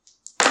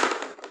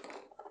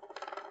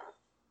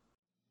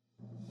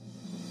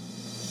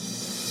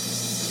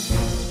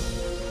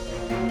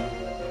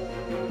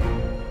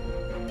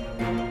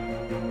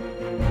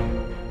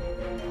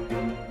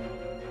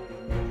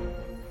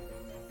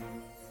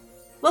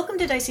Welcome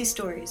to Dicey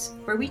Stories,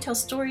 where we tell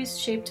stories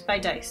shaped by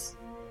dice.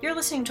 You're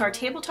listening to our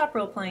tabletop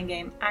role-playing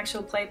game,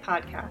 Actual Play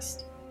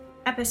Podcast,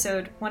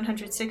 episode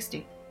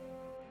 160.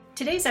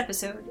 Today's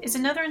episode is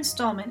another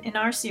installment in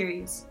our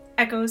series,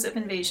 Echoes of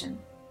Invasion,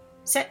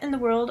 set in the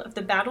world of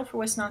the Battle for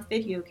Westnoth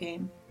video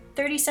game,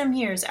 30-some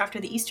years after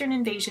the Eastern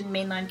Invasion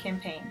mainline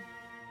campaign.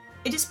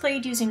 It is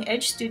played using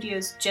Edge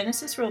Studios'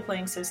 Genesis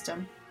role-playing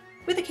system,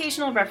 with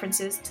occasional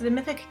references to the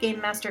Mythic Game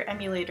Master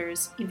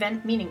emulator's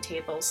event meeting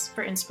tables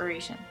for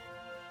inspiration.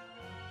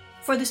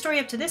 For the story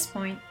up to this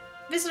point,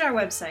 visit our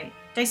website,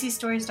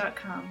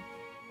 diceystories.com,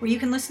 where you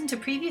can listen to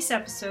previous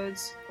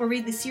episodes or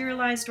read the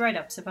serialized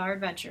write-ups of our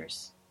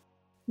adventures.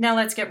 Now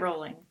let's get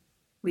rolling.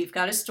 We've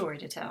got a story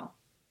to tell.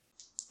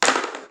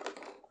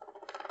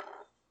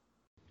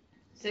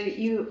 So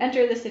you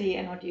enter the city,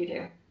 and what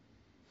do?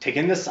 Take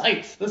in the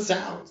sights, the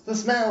sounds, the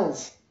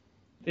smells.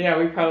 Yeah,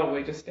 we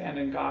probably just stand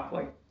and gawk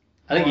like...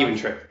 I think even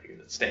Trick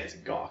stands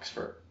and gawks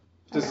for...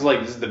 This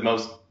is the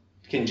most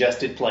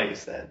congested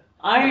place that...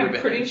 I am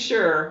pretty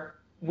sure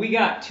we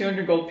got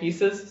 200 gold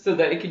pieces so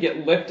that it could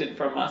get lifted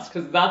from us,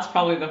 because that's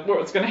probably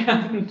what's going to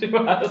happen to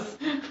us.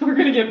 We're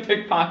going to get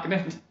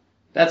pickpocketed.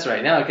 That's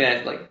right. Now I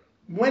can ask,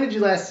 when did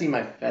you last see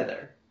my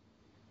feather?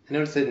 I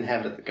noticed they didn't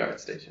have it at the guard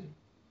station.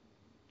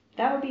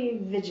 That would be a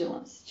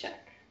vigilance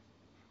check.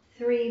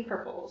 3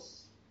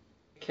 purples.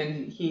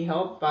 Can he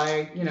help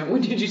by,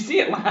 when did you see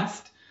it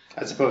last?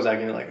 I suppose I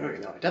can, I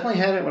definitely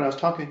had it when I was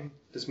talking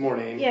this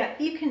morning. Yeah,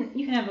 you can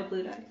have a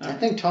blue die. I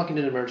think talking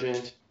to the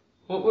merchant.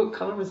 What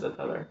color was the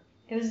feather?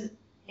 It was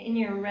in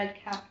your red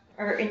cap,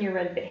 or in your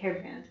red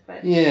hairband,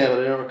 but... Yeah,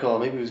 but I don't recall.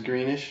 Maybe it was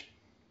greenish.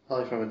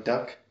 Probably from a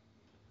duck.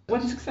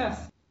 One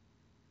success.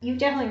 You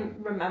definitely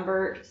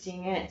remember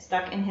seeing it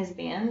stuck in his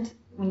band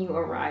when you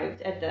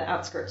arrived at the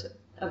outskirts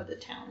of the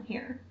town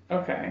here.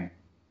 Okay.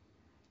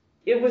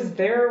 It was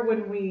there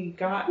when we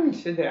got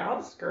to the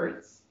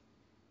outskirts.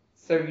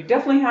 So you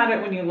definitely had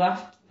it when you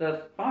left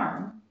the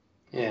farm.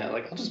 Yeah,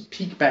 I'll just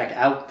peek back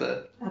out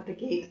the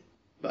gate.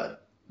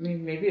 But...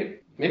 maybe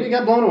it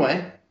got blown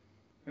away.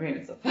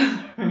 It's a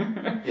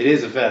feather. It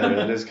is a feather.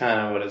 That is kind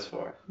of what it's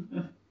for.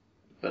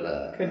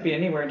 But, could be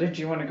anywhere. Did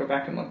you want to go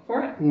back and look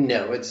for it?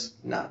 No, it's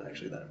not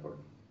actually that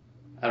important.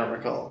 I don't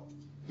recall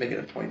making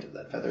a point of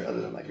that feather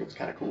other than, it was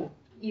kind of cool.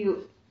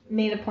 You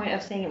made a point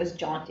of saying it was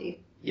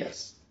jaunty.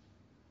 Yes.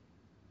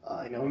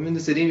 I know I'm in the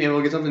city. Maybe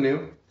we'll get something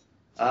new.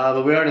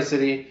 But we are in a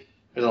city.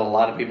 There's a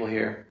lot of people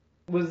here.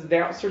 Was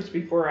the outskirts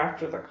before or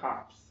after the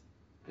cops?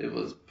 It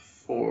was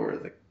before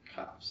the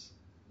cops.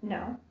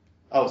 No.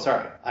 Oh,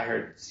 sorry. I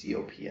heard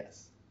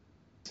COPS.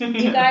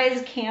 You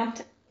guys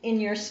camped in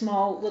your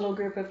small little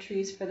group of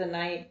trees for the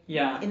night.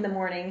 Yeah. In the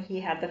morning,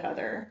 he had the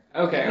feather.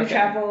 Okay.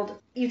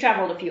 You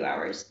traveled a few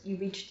hours. You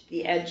reached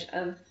the edge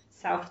of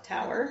South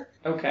Tower.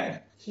 Okay.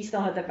 He still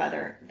had the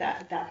feather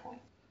at that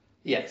point.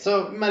 Yeah,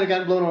 so it might have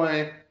gotten blown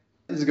away.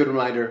 This is a good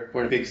reminder.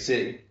 We're in a big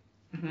city.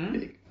 Mm-hmm.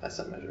 Big, by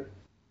some measure.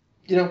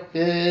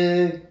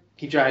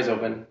 Keep your eyes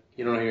open.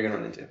 You don't know who you're going to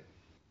run into.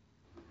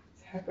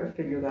 Have to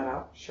figure that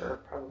out.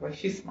 Sure, probably.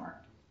 She's smart.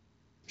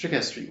 Trick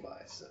has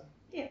streetwise, so.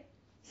 Yeah,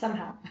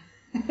 somehow.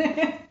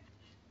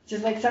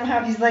 Just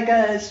somehow he's like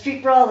a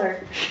street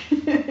brawler.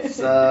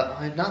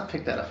 I have not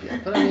picked that up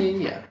yet, but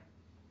yeah.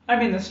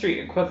 The street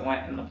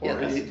equivalent in the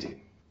forest. Yeah, they do.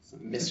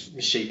 Some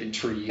misshapen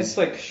trees. It's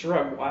like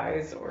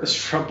shrub-wise or...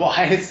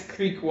 Shrub-wise.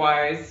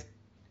 Creek-wise.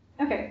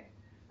 Okay.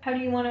 How do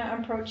you want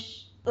to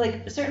approach...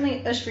 certainly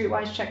a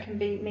streetwise check can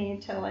be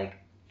made to,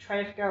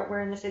 try to figure out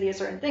where in the city a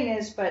certain thing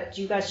is, but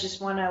do you guys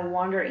just want to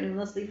wander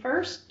aimlessly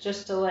first,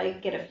 just to,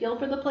 get a feel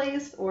for the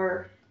place,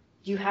 or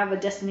do you have a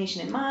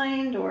destination in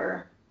mind,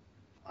 or...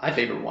 I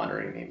favor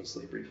wandering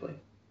aimlessly briefly.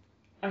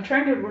 I'm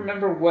trying to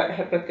remember what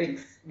Hippa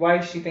thinks,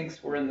 why she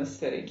thinks we're in the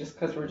city, just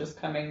because we're just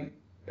coming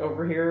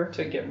over here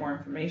to get more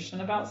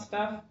information about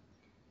stuff.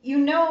 You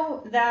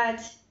know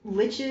that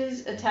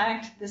liches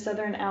attacked the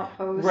southern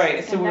outpost,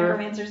 right? So and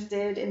necromancers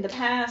did in the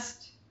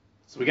past.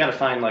 So we got to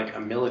find a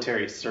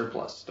military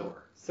surplus store.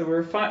 So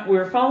we're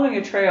following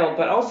a trail,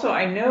 but also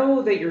I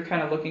know that you're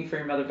kind of looking for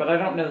your mother, but I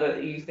don't know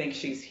that you think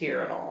she's here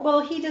at all.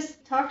 Well, he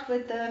just talked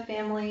with the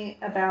family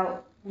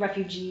about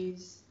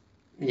refugees.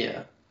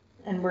 Yeah.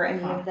 And were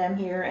any of them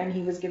here, and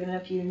he was given a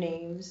few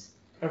names.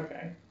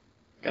 Okay.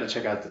 Got to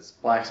check out this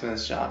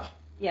blacksmith shop.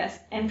 Yes,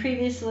 and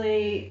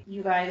previously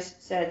you guys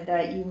said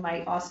that you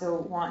might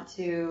also want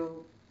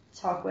to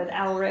talk with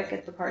Alric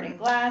at the Parting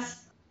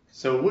Glass.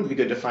 So it would be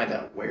good to find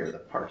out where the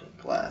Parting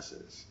Glass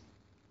is.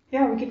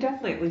 Yeah, we could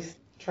definitely at least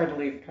try to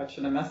leave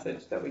Ketchin a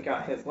message that we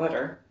got his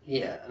letter.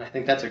 Yeah, and I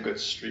think that's a good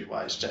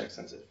streetwise check,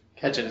 since if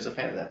Ketchin is a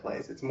fan of that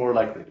place, it's more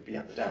likely to be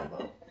on the down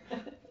low.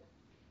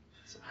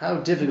 So how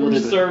difficult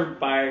is it? We're served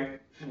by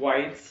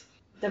whites.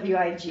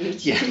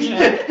 WIGH.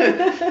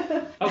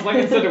 Yeah. I was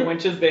instead of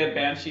winches, they had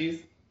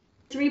banshees.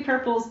 3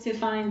 purples to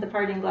find the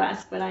Parting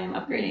Glass, but I am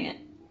upgrading it.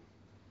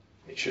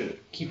 Make sure to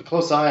keep a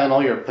close eye on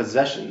all your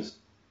possessions.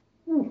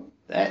 Ooh,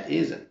 that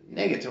is a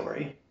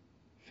negatory.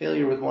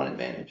 Failure with 1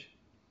 advantage.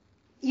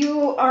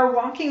 You are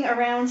walking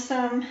around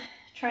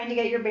trying to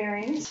get your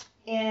bearings.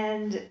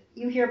 and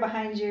you hear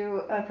behind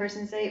you a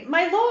person say,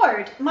 my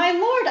lord,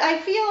 I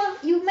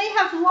feel you may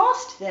have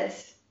lost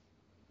this.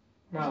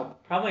 Well,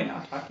 probably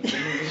not talking to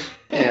me.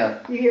 Yeah.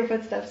 You hear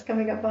footsteps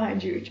coming up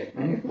behind you, Trick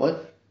Manu.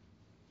 What?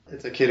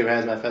 It's a kid who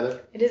has my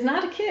feather? It is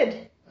not a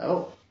kid.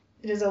 Oh.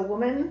 It is a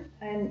woman,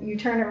 and you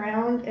turn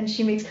around, and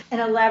she makes an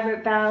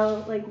elaborate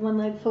bow, like one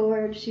leg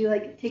forward. She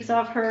like takes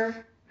off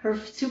her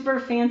super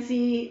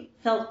fancy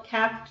felt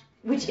cap,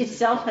 which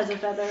itself has a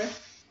feather.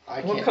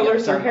 What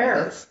color's her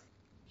hair? This.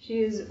 She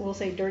is, we'll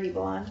say, dirty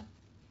blonde.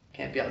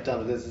 Can't be outdone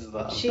with this. This is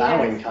the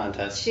bowing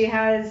contest.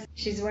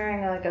 She's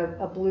wearing like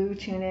a blue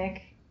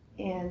tunic,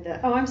 and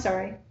oh, I'm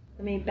sorry.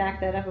 Let me back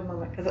that up a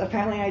moment, because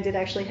apparently I did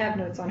actually have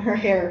notes on her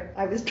hair.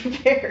 I was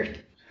prepared.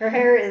 Her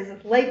hair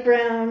is light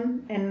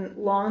brown and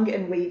long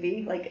and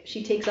wavy. Like,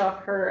 she takes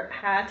off her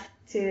hat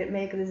to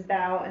make this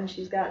bow, and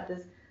she's got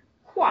this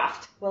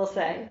coiffed, we'll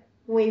say,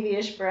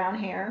 wavy-ish brown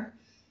hair.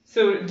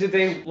 So do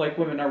they, like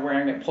women are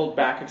wearing it pulled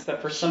back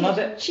except for some of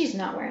it? She's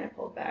not wearing it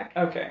pulled back.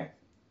 Okay.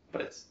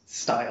 But it's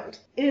styled.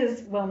 It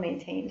is well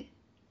maintained.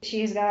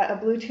 She's got a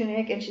blue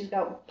tunic, and she's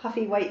got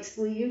puffy white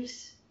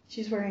sleeves.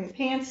 She's wearing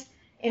pants,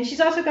 and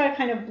she's also got a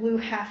kind of blue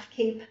half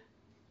cape.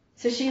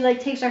 So she like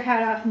takes her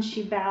hat off and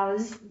she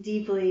bows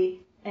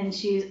deeply, and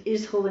she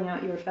is holding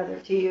out your feather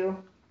to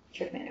you,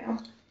 Trick Manu.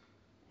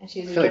 And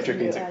she's I feel like Trick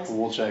addressing needs you a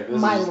cool check.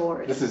 my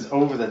lord. This is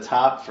over the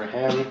top for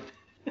him,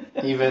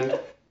 even.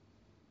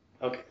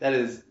 Okay, that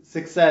is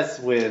success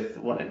with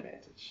one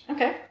advantage.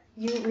 Okay.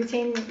 You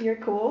retain your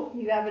cool.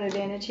 You have an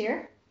advantage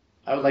here.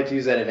 I would like to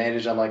use that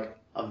advantage on like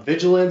a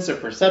vigilance or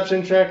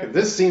perception check.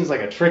 This seems like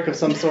a trick of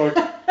some sort.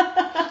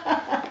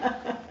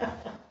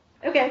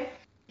 Okay.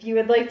 If you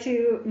would like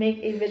to make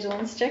a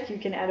vigilance check, you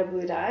can add a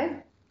blue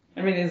die.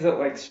 I mean, is it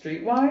like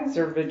streetwise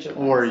or vigilance?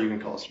 Or you can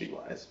call it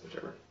streetwise,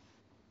 whichever.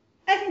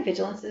 I think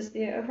vigilance is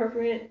the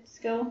appropriate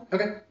skill.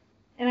 Okay.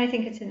 And I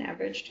think it's an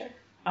average check.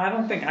 I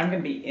don't think I'm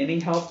going to be any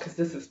help because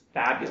this is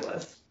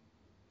fabulous.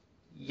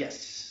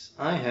 Yes,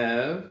 I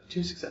have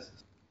 2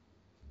 successes.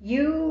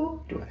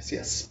 You Do I see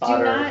a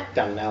spotter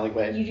down an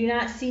alleyway? do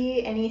not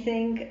see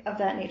anything of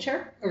that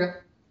nature, Okay.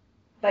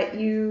 but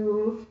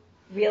you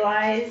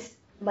realize,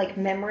 like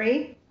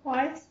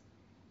memory-wise,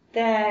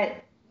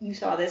 that you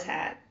saw this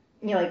hat,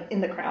 like in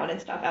the crowd and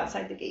stuff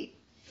outside the gate.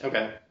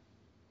 Okay.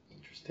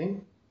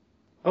 Interesting.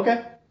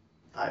 Okay.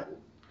 I will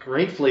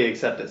gratefully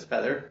accept this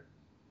feather.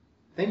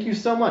 Thank you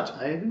so much.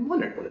 I've been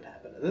wondering what had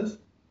happened to this.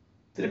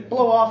 Did it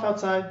blow off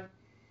outside?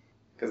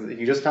 Because if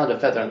you just found a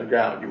feather on the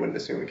ground, you wouldn't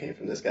assume it came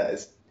from this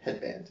guy's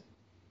headband.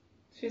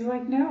 She's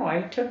like, no,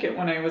 I took it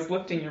when I was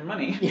lifting your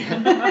money.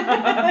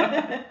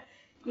 Yeah.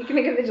 You can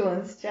make a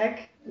vigilance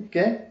check.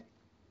 Okay.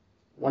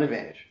 1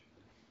 advantage.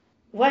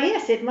 Why,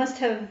 yes, it must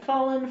have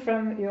fallen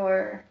from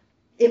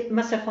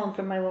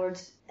my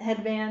lord's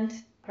headband,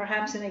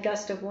 perhaps in a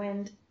gust of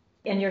wind,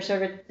 and your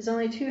servant is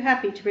only too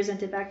happy to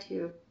present it back to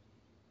you.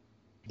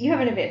 You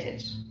have an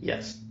advantage.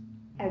 Yes.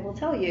 I will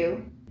tell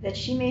you that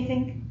she may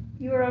think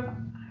you are of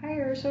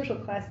higher social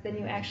class than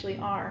you actually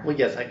are, Well,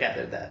 yes, I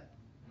gathered that.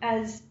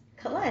 as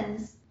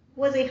Kalens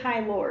was a high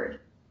lord.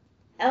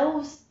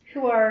 Elves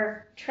who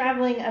are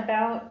traveling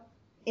about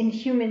in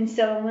human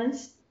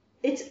settlements,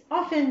 it's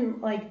often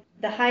like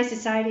the high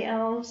society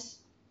elves.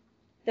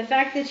 The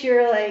fact that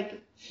you're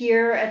like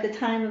here at the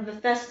time of the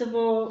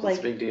festival, It's like,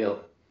 a big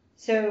deal.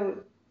 so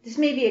this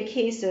may be a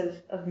case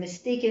of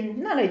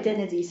mistaken, not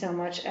identity so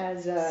much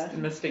as,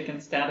 Mistaken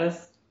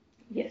status.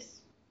 yes.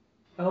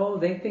 Oh,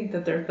 they think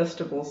that their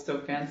festival's so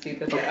fancy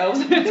that the elves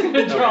are going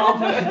to draw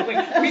them.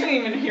 Like, we didn't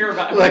even hear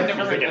about it. Like, We've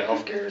never thinking heard of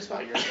elf cares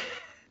about your...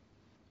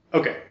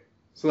 Okay.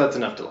 So that's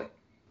enough to, like,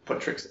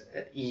 put Trix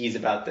at ease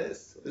about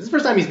this. This is the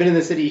first time he's been in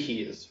the city.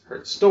 He has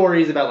heard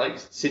stories about, like,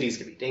 cities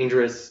can be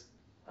dangerous.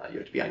 You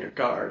have to be on your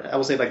guard. I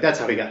will say, like, that's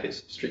how he got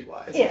his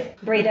streetwise. Yeah,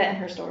 Breda and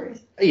her stories.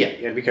 Yeah,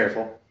 you gotta be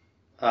careful.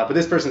 But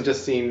this person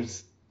just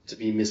seems to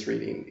be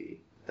misreading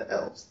the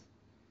elves.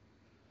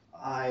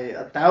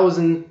 A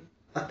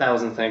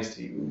thousand thanks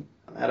to you,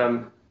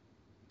 madam.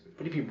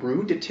 Would it be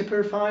rude to tip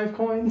her 5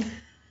 coins?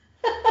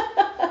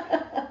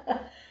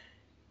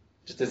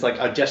 Just as like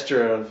a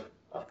gesture of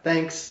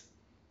thanks.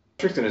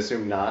 Trick's gonna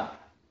assume not.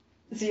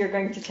 So you're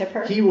going to tip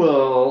her? He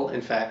will,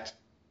 in fact,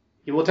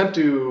 attempt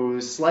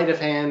to sleight of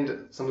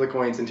hand some of the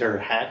coins into her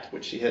hat,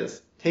 which she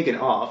has taken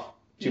off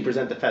to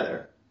present the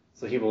feather.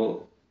 So he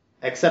will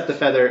accept the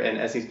feather, and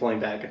as he's pulling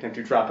back, attempt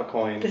to drop a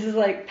coin. This is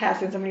like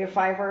passing somebody a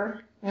 $5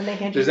 when they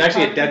hand you There's the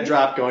actually a coin. dead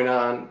drop going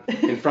on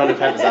in front of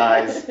his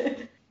eyes.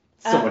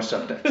 So much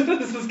stuff there.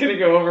 This is going to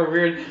go over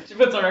weird. She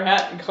puts on her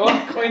hat and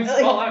coins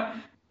fall out.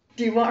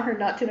 Do you want her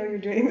not to know you're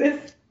doing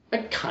this?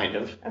 Kind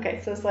of.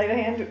 Okay, so sleight of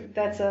hand,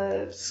 that's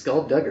a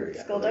Skullduggery.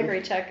 I skullduggery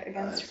believe. check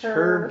against It's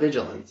her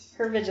vigilance.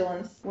 her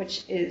vigilance,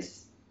 which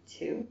is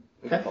 2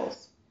 Okay.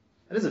 purples.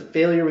 That is a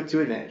failure with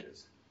 2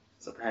 advantages.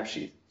 So perhaps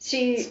she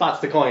She,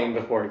 spots the coin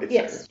before it gets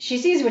yes, her. she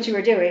sees what you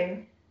were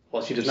doing.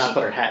 Well, she does not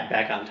put her hat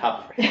back on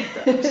top of her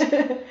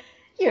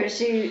head.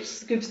 She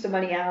scoops the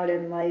money out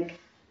and like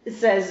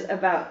says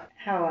about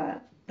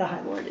how the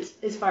High Lord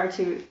is far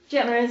too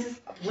generous.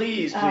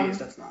 Please,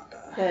 that's not.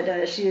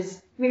 That she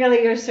is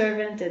merely your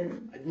servant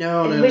and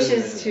No.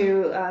 wishes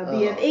to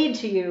be of aid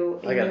to you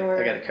in I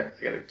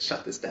gotta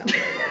shut this down.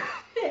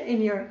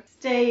 in your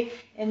stay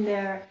in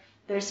their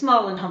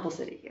small and humble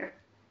city here.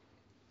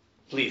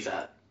 Please,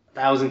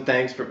 1,000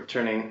 thanks for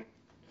returning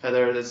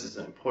feather. This is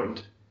an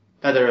important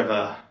feather of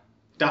a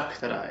duck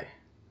that I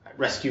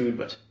rescued,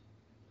 but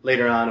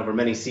later on, over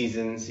many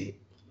seasons, he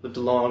lived a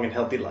long and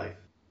healthy life.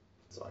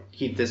 So I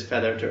keep this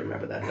feather to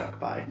remember that duck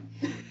by.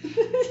 Do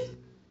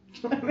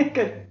you want to make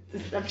a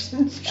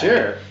deception check?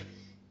 Sure.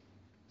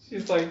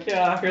 She's like,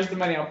 yeah, here's the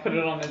money. I'll put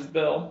it on his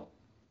bill.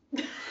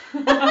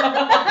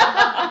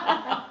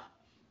 I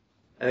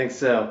think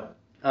so.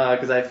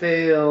 Because I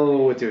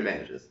fail with 2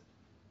 advantages.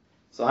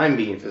 So I'm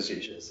being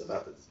facetious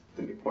about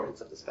the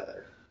importance of this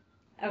feather.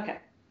 Okay.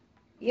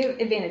 You have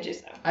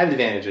advantages, though. I have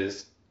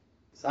advantages.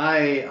 So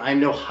I'm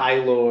no High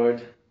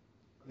Lord.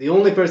 The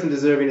only person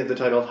deserving of the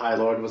title of High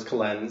Lord was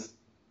Kalens.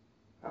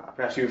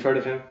 Perhaps you've heard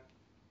of him?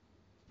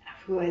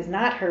 Who has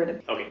not heard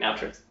of Okay, now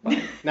Trix.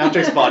 Now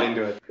Trix bought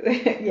into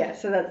it. yeah,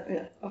 so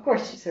that's, of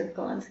course she's heard of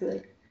Kalens,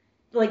 who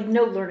like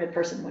no learned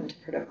person wouldn't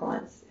have heard of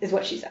Kalens, is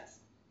what she says.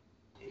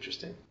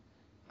 Interesting.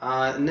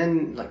 And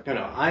then,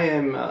 I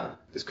am,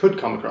 this could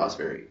come across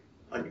very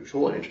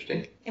unusual and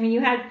interesting. I mean, you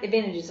had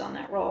advantages on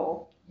that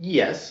roll.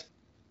 Yes.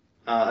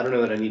 I don't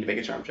know that I need to make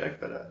a charm check,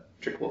 but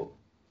Trix will.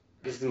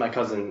 This is my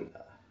cousin,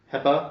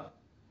 Hepa.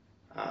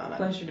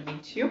 Pleasure to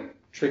meet you.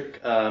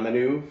 Trick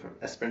Manu from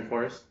Esprin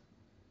Forest,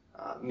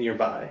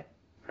 nearby.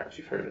 Perhaps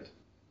you've heard of it.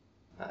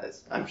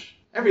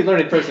 Every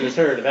learned person has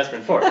heard of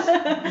Esprin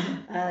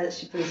Forest.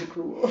 She plays it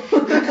cool.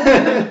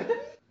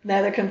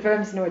 Neither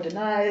confirms nor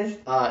denies.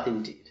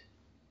 Indeed.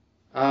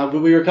 But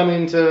we were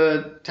coming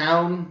to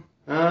town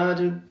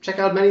to check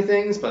out many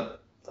things,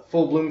 but the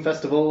Full Bloom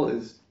Festival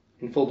is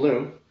in full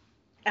bloom.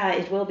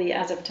 It will be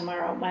as of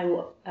tomorrow,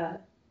 my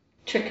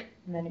trick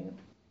menu.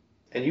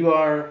 And you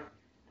are?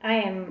 I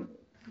am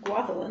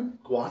Gwathelin.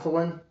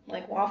 Gwathelin?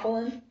 Like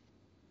waffling.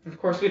 Of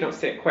course, we don't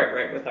say it quite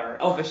right with our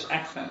elvish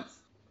accents.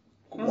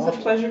 It was a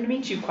pleasure to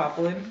meet you,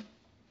 Quaplin.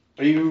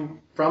 Are you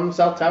from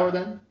South Tower,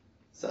 then?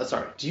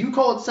 Sorry, do you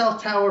call it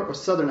South Tower or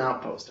Southern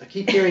Outpost? I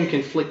keep hearing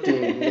conflicting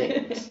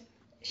names.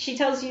 She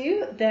tells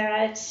you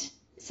that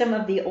some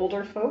of the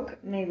older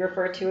folk may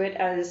refer to it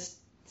as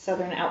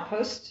Southern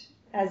Outpost,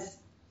 as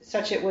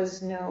such it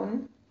was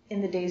known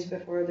in the days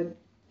before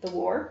the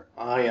war.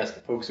 Ah, yes, the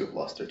folks who have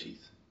lost their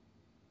teeth.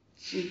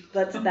 She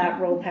lets that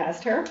roll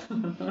past her.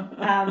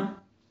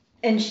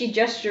 And she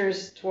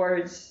gestures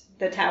towards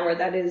the tower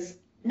that is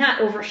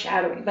not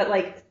overshadowing, but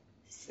like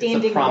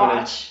standing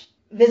watch,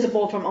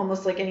 visible from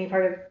almost like any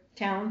part of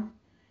town.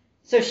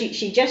 So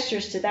she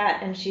gestures to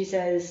that and she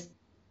says,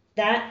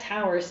 that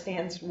tower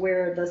stands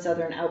where the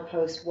Southern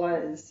Outpost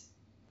was.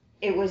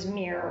 It was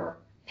mere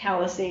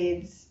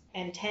palisades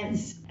and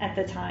tents at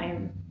the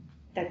time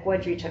that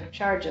Gwedry took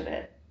charge of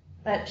it.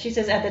 But she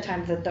says at the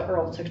time that the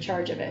Earl took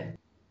charge of it.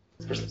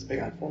 This person's big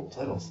on formal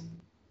titles.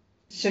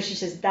 So she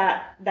says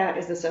that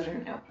is the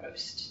Southern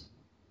Outpost.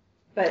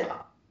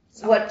 But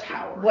what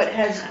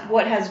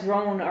has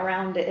grown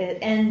around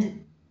it,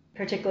 and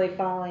particularly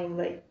following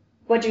like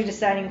Gwedry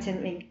deciding to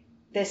make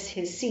this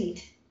his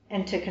seat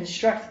and to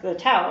construct the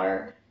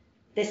tower,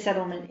 this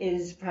settlement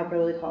is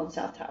properly called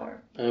South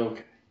Tower.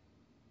 Okay.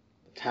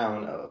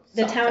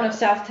 The town of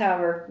South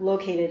Tower,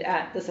 located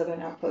at the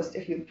Southern Outpost,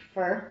 if you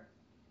prefer.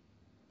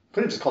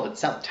 Could have just called it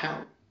South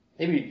Town.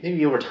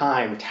 Maybe over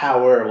time,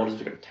 Tower will just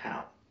become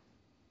Town.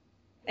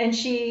 And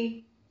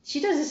she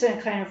does this in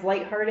a kind of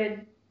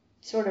lighthearted,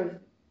 sort of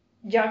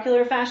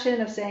jocular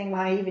fashion of saying,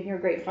 why, even your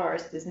great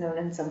forest is known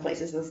in some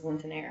places as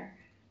Lintenair.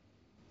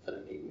 Is that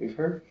a name we've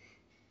heard?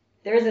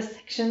 There is a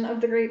section of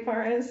the Great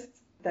Forest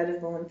that is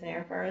the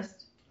Lintenair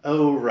Forest.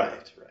 Oh,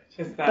 right.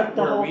 Is that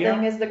the where whole we thing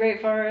are? is the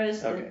Great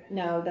Forest? Okay.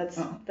 No, that's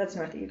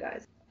north of you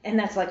guys. And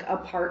that's like a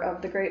part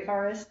of the Great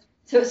Forest.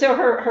 So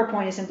her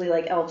point is simply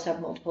like elves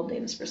have multiple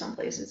names for some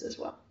places as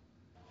well.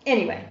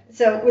 Anyway,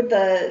 so with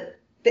the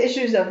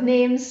issues of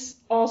names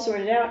all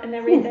sorted out and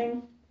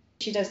everything,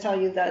 she does tell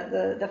you that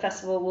the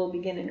festival will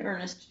begin in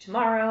earnest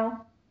tomorrow.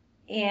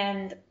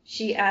 And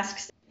she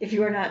asks, if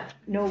you are not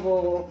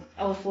noble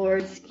elf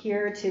lords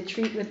here to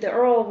treat with the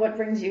Earl, what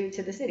brings you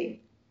to the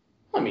city?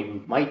 Well, I mean,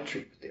 we might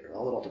treat with the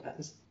Earl. It all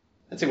depends.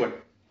 Let's see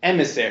what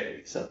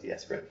emissaries of the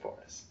Esprin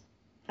Forest.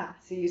 Ah,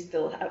 so you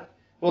still have...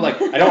 Well, I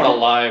don't want to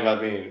lie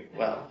about being...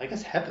 Well, I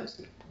guess Hepa's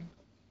good.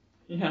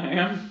 Yeah, I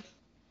am.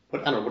 I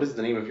don't know, what is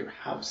the name of your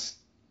house?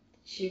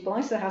 She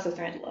belongs to the House of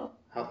Thranduil.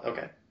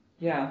 Okay.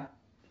 Yeah.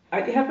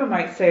 Hepa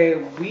might say,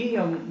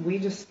 we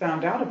just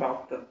found out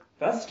about the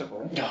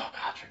festival. Oh,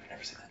 God, Trick would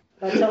never say that.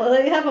 That's all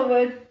Lady Hepa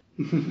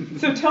would.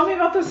 So tell me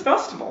about this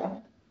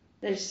festival.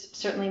 There's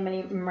certainly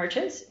many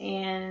merchants,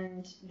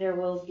 and there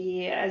will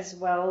be as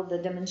well the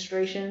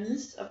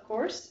demonstrations, of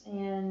course,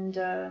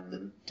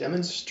 and...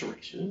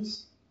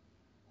 Demonstrations?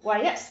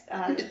 Why, yes.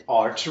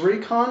 Archery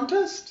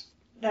contest?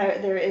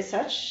 There is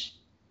such.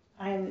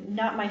 I am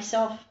not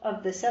myself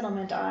of the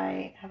settlement.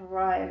 I have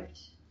arrived.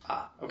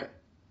 Ah, okay.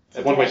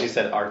 At one point she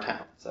said our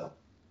town, so.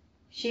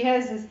 She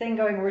has this thing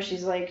going where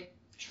she's like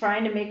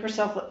trying to make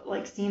herself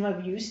like seem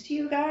of use to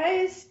you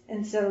guys,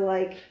 and so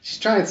like She's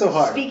trying so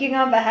hard. speaking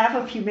on behalf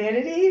of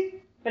humanity,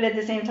 but at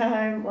the same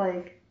time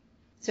like,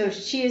 so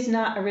she is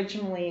not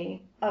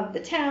originally of the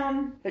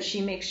town, but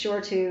she makes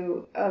sure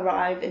to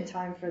arrive in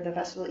time for the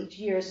festival each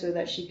year so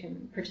that she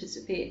can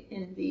participate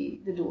in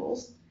the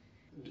duels.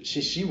 Is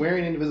she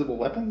wearing invisible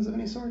weapons of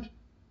any sort?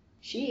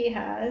 She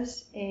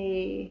has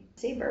a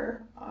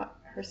saber at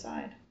her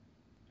side.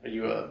 Are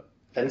you a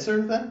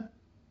fencer then?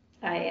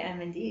 I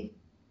am indeed.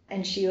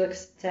 And she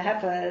looks to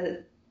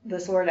Hepa, the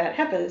sword at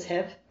Hepa's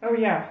hip, Oh,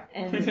 yeah.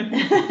 and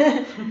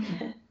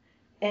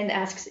and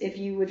asks if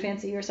you would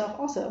fancy yourself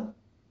also.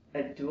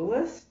 A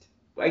duelist?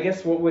 I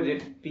guess what would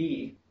it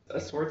be? A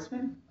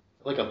swordsman?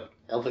 Like a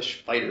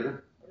elvish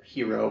fighter, or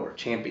hero, or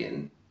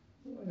champion.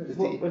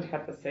 What would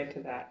Hepa say to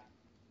that?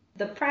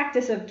 The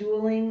practice of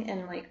dueling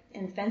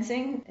and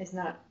fencing is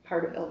not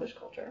part of Elvish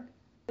culture.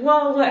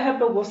 Well, what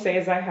Hepa will say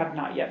is I have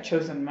not yet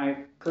chosen my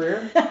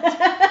career.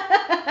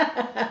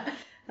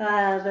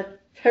 The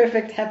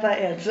perfect Hepa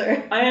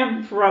answer. I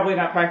am probably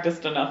not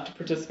practiced enough to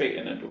participate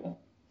in a duel.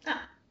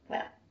 Ah,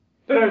 well.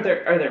 But are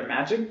there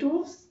magic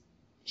duels?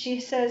 She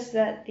says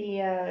that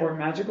Or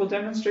magical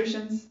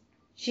demonstrations?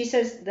 she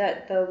says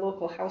that the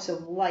local House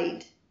of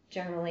Light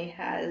generally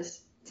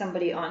has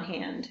somebody on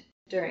hand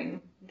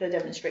during the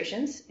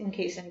demonstrations in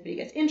case anybody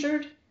gets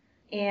injured,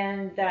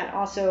 and that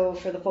also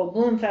for the Full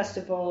Bloom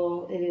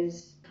Festival it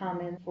is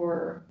common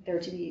for there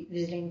to be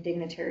visiting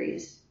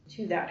dignitaries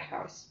to that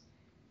house.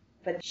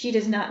 But she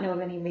does not know of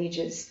any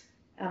mages,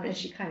 and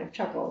she kind of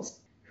chuckles,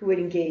 who would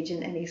engage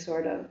in any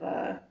sort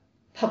of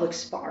public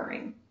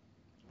sparring.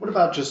 What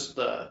about just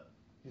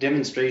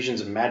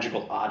demonstrations of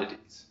magical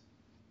oddities?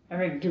 I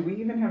mean, do we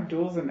even have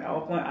duels in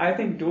Elfland? I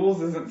think duels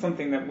isn't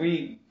something that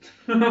we...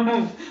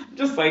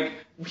 just like,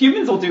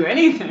 humans will do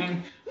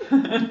anything.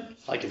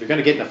 Like, if you're going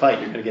to get in a fight,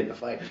 you're going to get in a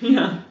fight.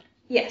 Yeah.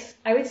 Yes,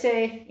 I would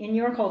say in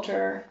your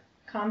culture,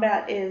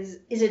 combat is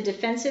a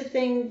defensive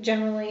thing,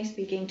 generally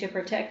speaking, to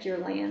protect your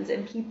lands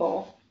and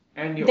people.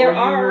 And There you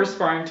are- were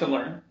sparring to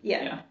learn.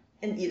 Yeah.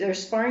 And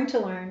there's sparring to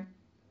learn.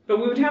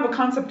 But we would have a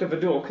concept of a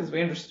duel because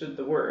we understood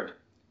the word.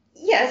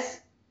 Yes,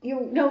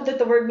 you know that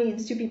the word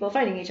means two people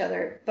fighting each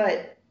other,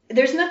 but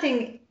there's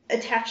nothing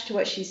attached to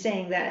what she's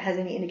saying that has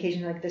any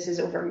indication like this is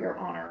over your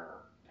honor.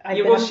 I've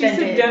Yeah, been well, she said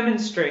offended.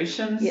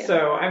 demonstrations, Yeah.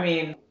 so, I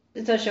mean...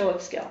 It's a show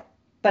of skill.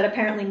 But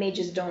apparently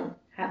mages don't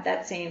have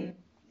that same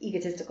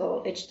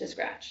egotistical itch to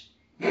scratch.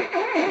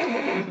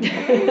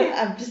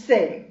 I'm just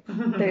saying.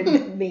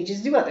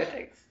 Mages do other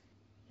things.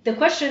 The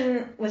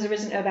question was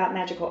arisen about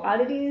magical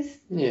oddities.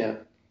 Yeah.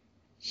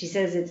 She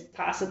says it's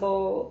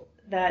possible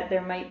that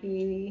there might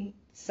be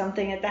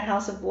something at the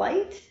House of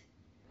Light,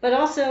 but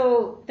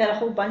also that a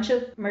whole bunch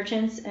of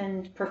merchants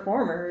and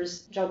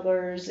performers,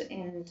 jugglers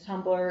and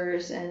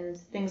tumblers and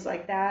things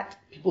like that.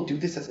 People do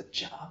this as a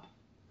job?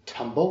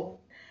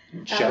 Tumble?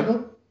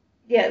 Juggle?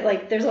 Yeah,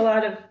 like there's a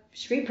lot of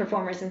street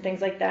performers and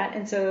things like that,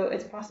 and so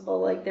it's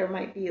possible like there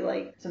might be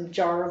like some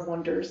Jar of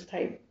Wonders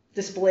type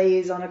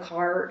displays on a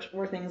cart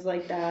or things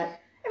like that.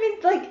 I mean,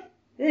 like,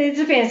 it's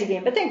a fantasy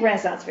game, but think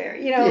Renaissance Fair,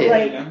 you know, Yeah.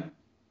 like Yeah.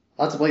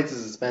 Lots of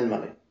places to spend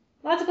money.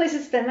 lots of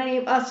places to spend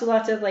money, also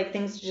lots of like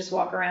things to just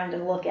walk around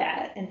and look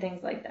at and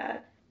things like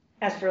that.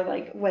 As for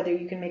like whether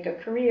you can make a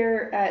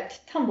career at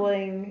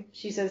tumbling,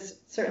 she says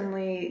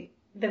certainly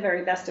the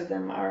very best of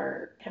them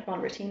are kept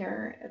on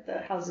retainer at the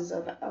houses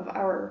of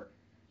our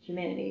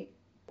humanity,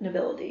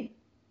 nobility.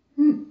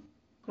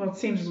 Well, it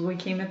seems we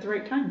came at the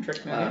right time,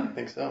 Trick I Million.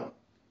 think so.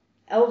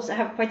 Elves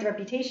have quite the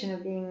reputation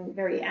of being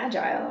very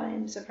agile.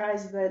 I'm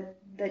surprised that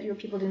your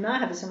people do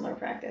not have a similar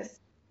practice.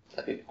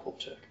 That'd be a cool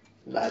check.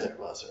 Neither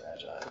of us are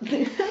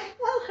agile.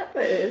 Well,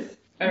 Hepa is.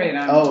 I mean,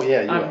 Oh,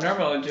 yeah, you I'm are.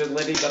 normal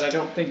agility, but I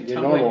don't think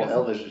Your tumbling normal is...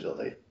 elvish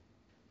agility.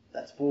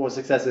 That's 4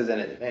 successes and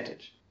an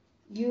advantage.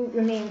 You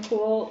remain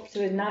cool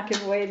to not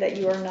give away that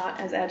you are not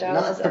as agile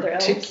Not as other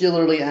elves.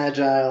 particularly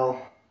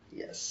agile.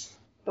 Yes.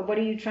 But what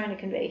are you trying to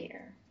convey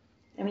here?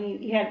 I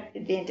mean, you have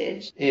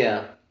advantage.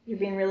 Yeah. You're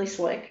being really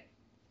slick.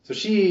 So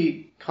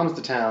she comes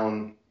to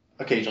town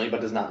occasionally,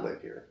 but does not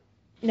live here.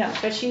 No,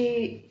 but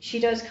she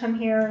does come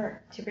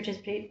here to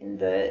participate in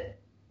the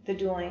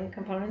dueling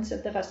components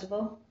of the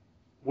festival.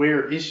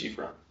 Where is she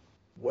from?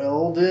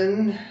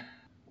 Weldon?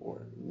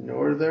 Or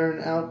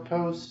Northern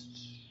Outpost?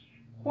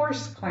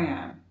 Horse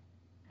Clan.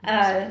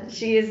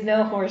 She is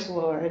no horse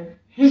lord,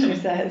 she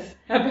says.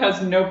 Hep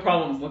has no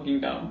problems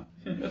looking dumb.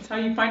 That's how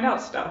you find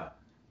out stuff.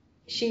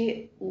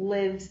 She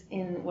lives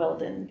in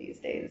Weldon these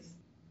days.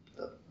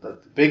 The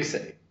big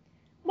city.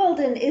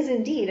 Weldon is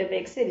indeed a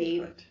big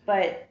city,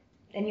 Right.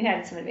 and you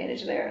had some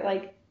advantage there.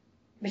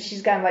 But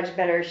she's got a much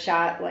better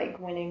shot,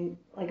 winning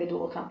a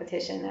duel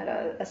competition at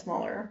a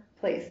smaller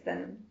place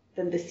than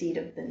the seat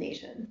of the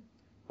nation.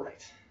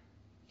 Right.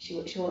 She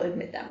will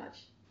admit that much.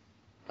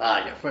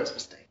 Ah, your first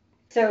mistake.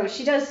 So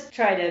she does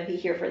try to be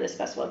here for this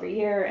festival every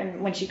year,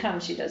 and when she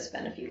comes, she does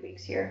spend a few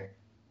weeks here.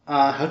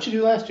 How'd you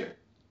do last year?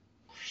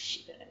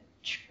 She didn't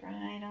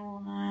try to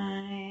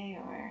lie,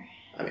 or...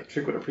 I mean,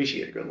 Trick would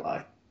appreciate a good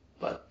lie,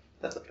 but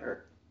that's up to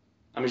her.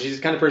 I mean, she's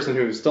the kind of person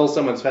who stole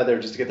someone's feather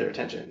just to get their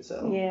attention,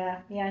 so... Yeah,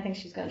 I think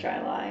she's going to try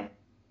to lie.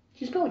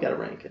 She's probably got a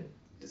rank in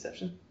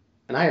deception.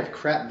 And I have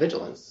crap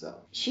vigilance, so...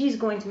 She's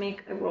going to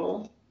make a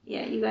roll.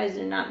 Yeah, you guys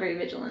are not very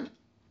vigilant.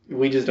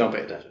 We just don't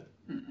pay attention.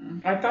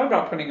 Mm-mm. I thought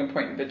about putting a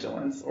point in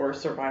vigilance or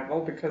survival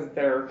because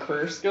they're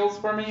career skills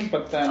for me,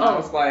 but then I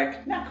was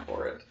like, knack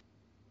for it.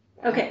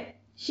 Okay,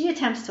 she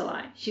attempts to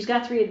lie. She's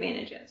got 3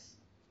 advantages.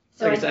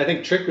 So Like I said, I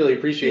think Trick really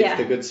appreciates Yeah.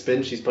 the good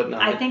spin she's putting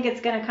on I it. think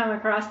it's going to come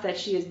across that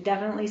she is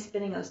definitely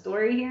spinning a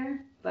story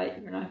here,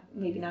 but you're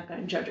maybe not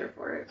going to judge her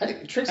for it. I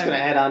think Trick's going to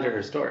add on to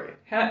her story.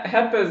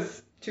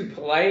 Hepa's too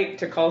polite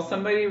to call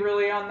somebody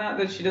really on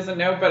that she doesn't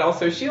know, but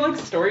also she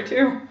likes story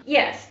too.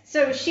 Yes,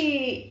 so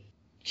she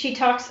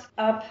talks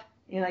up,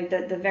 like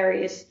the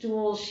various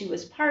duels she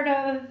was part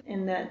of,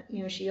 and that,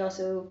 she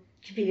also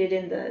competed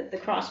in the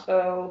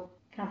crossbow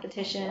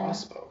competition.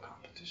 Crossbow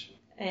competition.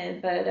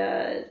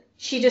 But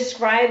she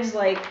describes,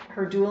 like,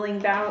 her dueling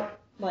bout,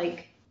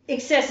 like,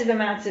 excessive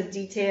amounts of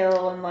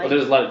detail and, like... Well,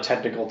 there's a lot of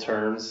technical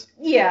terms.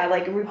 Yeah,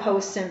 like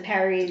riposts and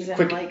parries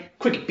and,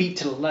 Quick beat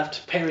to the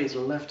left, parry to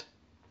the left.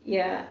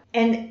 Yeah,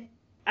 and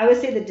I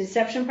would say the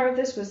deception part of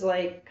this was,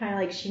 like, kind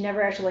of like she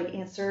never actually, like,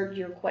 answered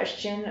your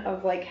question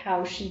of, like,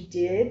 how she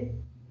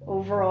did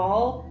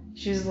overall.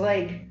 She was,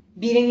 like,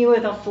 beating you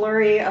with a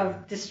flurry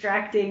of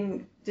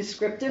distracting,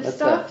 descriptive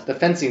stuff. The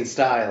fencing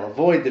style.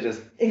 Avoid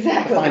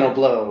Exactly. the final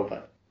blow.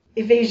 But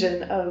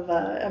Evasion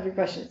of your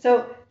question.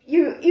 So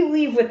you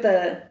leave with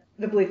the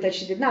belief that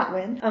she did not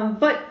win,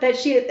 but that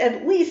she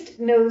at least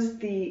knows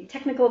the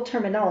technical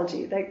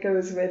terminology that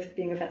goes with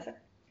being a fencer.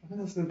 I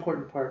think that's an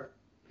important part.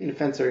 Being a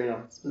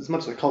fencer, it's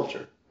much the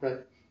culture, right?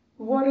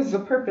 What is the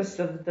purpose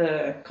of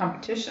the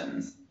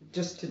competitions?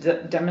 Just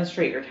to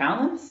demonstrate your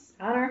talents?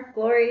 Honor,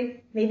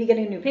 glory, maybe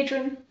getting a new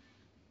patron.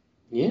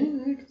 Yeah,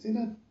 I can see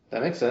that.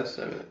 That makes sense.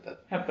 I mean,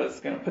 Hepa's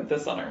going to put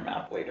this on her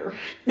map later.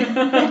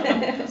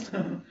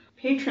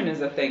 Patron is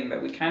a thing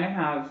that we kind of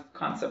have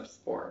concepts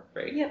for,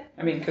 right? Yep.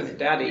 I mean, because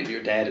Daddy...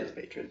 Your dad is a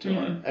patron to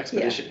our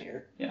expedition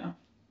here. Yeah.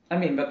 I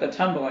mean, but the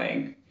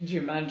tumbling, could you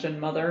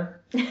imagine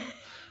Mother?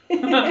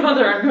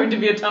 Mother, I'm going to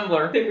be a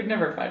tumbler. They would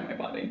never find my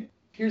body.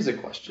 Here's a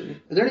question.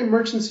 Are there any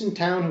merchants in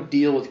town who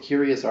deal with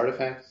curious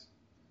artifacts?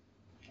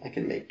 I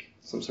can make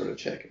some sort of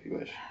check if you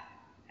wish.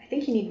 I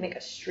think you need to make a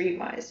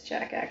streetwise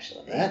check,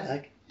 actually. That I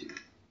can do.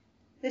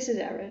 This is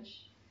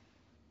average.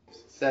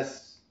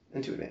 Success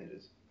and 2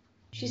 advantages.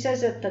 She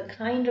says that the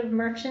kind of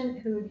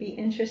merchant who would be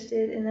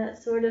interested in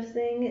that sort of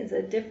thing is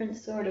a different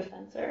sort of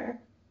fencer.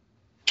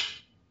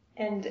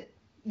 And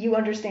you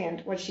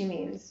understand what she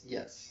means.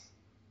 Yes.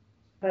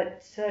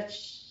 But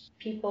such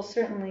people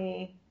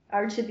certainly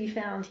are to be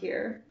found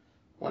here.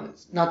 One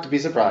is not to be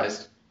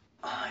surprised.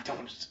 I don't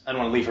want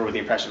to leave her with the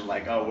impression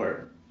like, oh,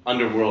 we're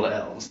underworld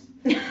elves.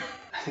 I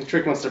think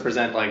Trick wants to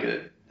present like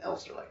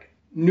elves are like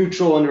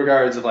neutral in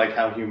regards of like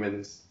how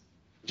humans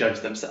judge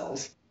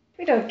themselves.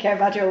 We don't care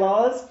about your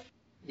laws.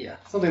 Yeah,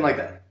 something like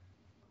that.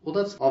 Well,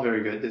 that's all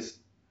very good.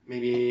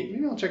 Maybe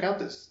I'll check out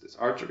this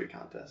archery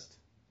contest.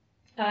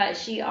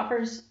 She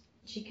offers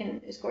she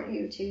can escort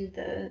you to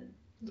the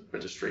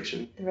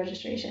registration. The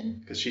registration.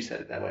 Because she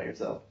said it that way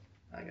herself.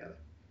 I got it.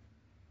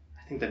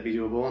 I think that'd be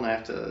doable, and I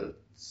have to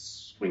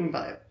swing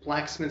by a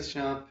blacksmith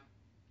shop.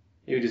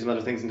 Maybe do some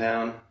other things in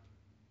town.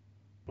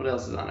 What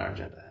else is on our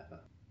agenda?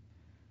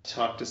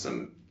 Talk to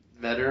some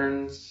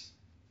veterans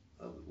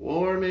of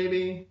war,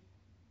 maybe?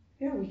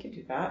 Yeah, we could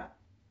do that.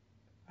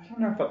 I don't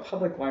know if a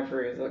public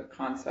library is a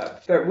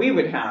concept that we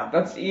would have.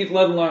 That's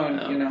let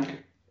alone,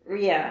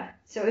 Yeah.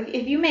 So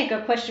if you make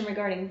a question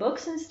regarding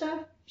books and stuff,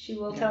 she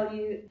will tell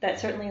you that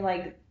certainly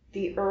like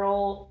the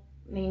Earl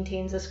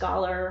maintains a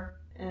scholar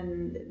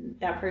and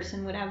that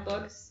person would have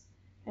books,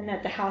 and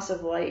that the House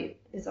of Light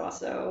is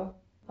also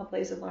a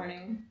place of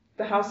learning.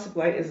 The House of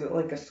Light, is it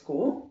like a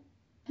school?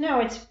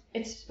 No,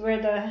 it's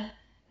where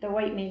the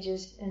white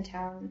mages in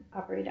town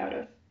operate out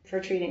of for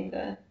treating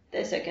the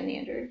sick and the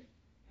injured.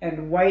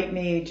 And white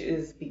mage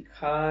is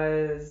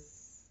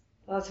because...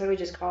 Well, that's what we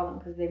just call them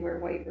because they wear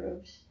white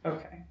robes.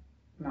 Okay.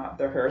 Not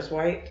their hair's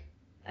white?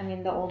 I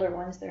mean, the older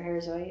ones, their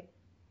hair's white.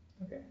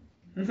 Okay.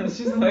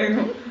 She's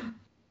like...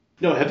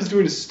 No, Hepa's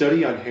doing a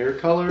study on hair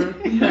color,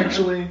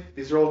 actually.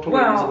 These are all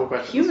totally reasonable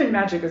questions. Human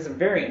magic is a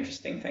very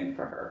interesting thing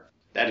for her.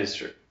 That is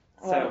true.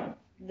 Well,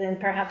 then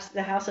perhaps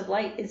the House of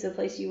Light is a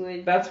place you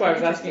would... That's why I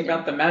was asking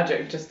about the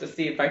magic, just to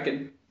see if I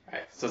could...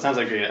 Alright, so it sounds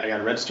like I got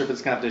to register for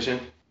this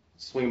competition,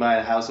 swing by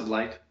a House of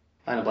Light,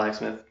 find a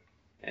blacksmith,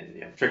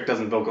 and Trick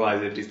doesn't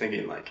vocalize it, he's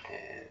thinking like,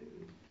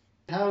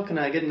 how can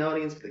I get an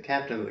audience with the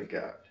captain of the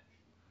guard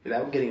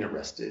without getting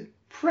arrested,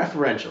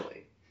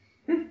 preferentially?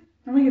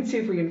 And we can see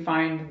if we can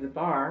find the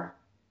bar.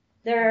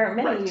 There are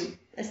many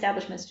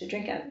establishments to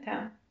drink at in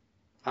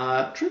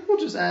town. Trick will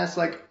just ask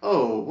like,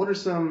 what are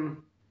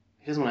some...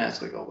 He doesn't want to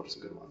ask like, what are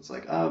some good ones?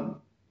 Like,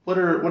 what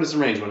is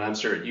some range one? I'm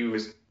sure you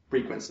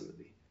frequent some of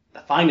the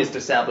finest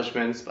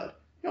establishments,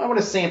 but I want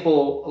to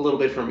sample a little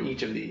bit from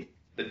each of the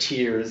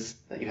tiers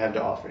that you have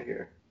to offer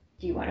here.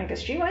 Do you want to make a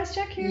streetwise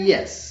check here?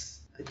 Yes,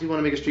 I do want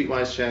to make a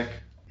streetwise check.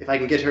 if I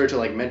can get her to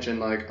like mention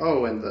like,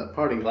 oh, and the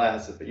parting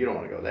glass, but you don't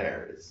want to go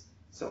there, is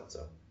so and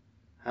so.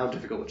 How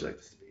difficult would you like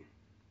this to be?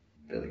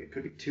 I feel like it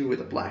could be 2 with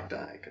a black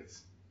die,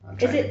 because I'm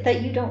trying. Is it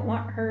that you don't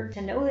want her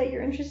to know that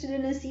you're interested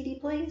in a seedy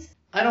place?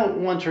 I don't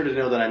want her to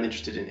know that I'm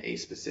interested in a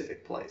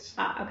specific place.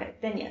 Ah, okay.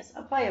 Then yes,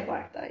 apply a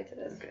black die to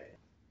this. Okay.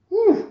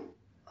 Whew.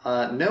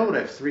 No, but I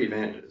have 3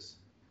 advantages.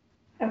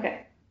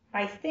 Okay.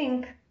 I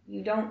think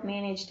you don't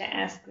manage to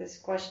ask this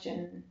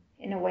question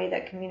in a way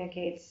that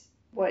communicates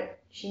what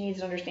she needs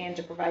to understand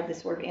to provide the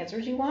sort of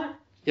answers you want.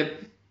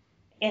 Yep.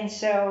 And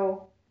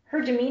so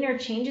her demeanor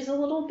changes a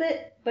little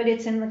bit, but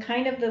it's in the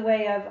kind of the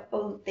way of,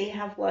 oh, they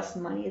have less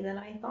money than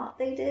I thought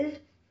they did.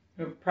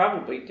 We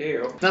probably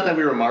do. It's not that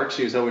we were marked,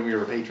 she was hoping we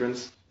were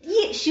patrons.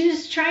 Yeah, she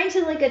was trying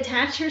to, like,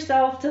 attach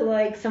herself to,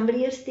 like,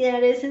 somebody of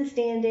status and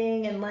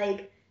standing, and,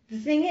 like, the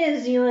thing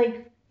is,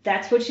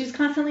 that's what she's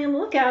constantly on the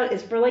lookout,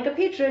 is for, like, a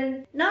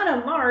patron. Not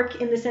a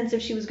mark in the sense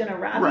of she was going to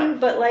rob you,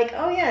 but, like,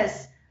 oh,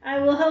 yes, I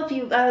will help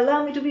you,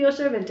 allow me to be your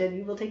servant, and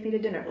you will take me to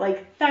dinner.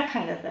 Like, that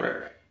kind of thing.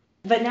 Right.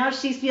 But now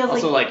she feels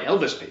also, like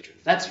elvish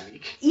patrons. That's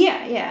unique.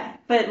 Yeah.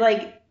 But,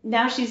 like,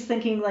 now she's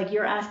thinking, like,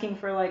 you're asking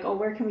for, like, oh,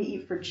 where can we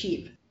eat for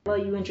cheap? Well,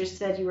 you were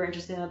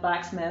interested in a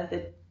blacksmith.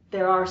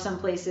 There are some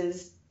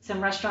places,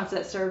 some restaurants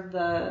that serve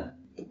the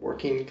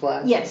working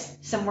class? Yes,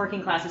 some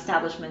working class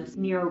establishments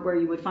near where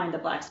you would find the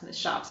blacksmith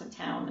shops in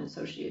town. And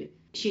so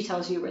she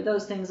tells you where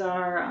those things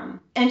are.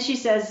 And she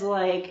says,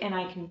 like, and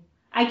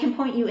I can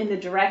point you in the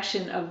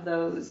direction of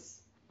those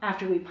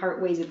after we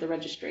part ways at the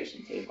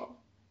registration table.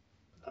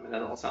 I mean,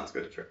 that all sounds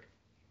good, Trick.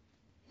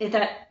 If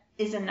that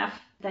is enough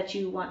that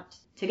you want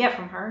to get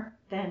from her,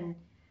 then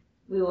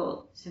we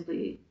will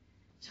simply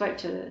swipe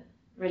to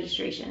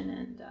registration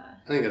and...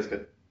 I think that's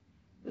good.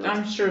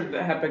 I'm sure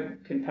that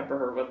Heppa can pepper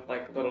her with,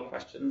 like, little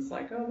questions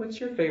like, oh, what's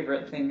your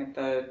favorite thing at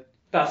the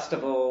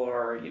festival?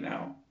 Or,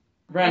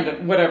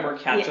 random, whatever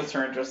catches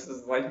her interest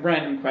is, like,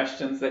 random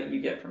questions that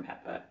you get from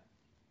Heppa.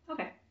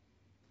 Okay.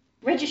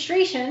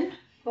 Registration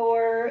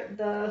for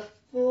the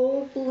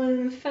Full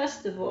Bloom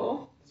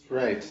Festival. That's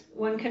right.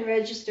 One can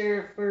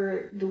register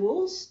for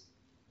duels.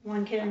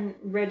 One can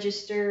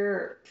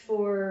register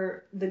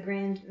for the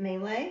Grand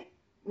Melee,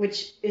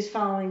 which is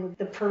following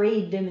the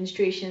parade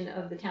demonstration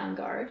of the Town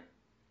Guard.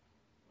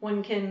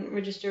 One can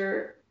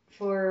register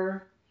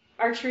for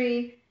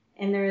archery,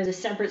 and there is a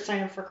separate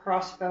sign up for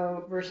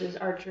crossbow versus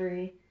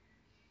archery.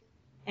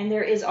 And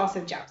there is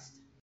also joust.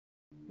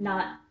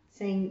 Not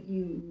saying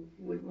you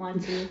would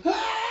want to.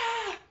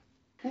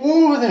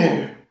 Over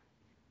there!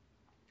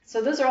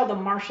 So those are all the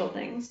martial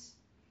things.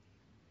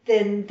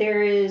 Then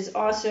there is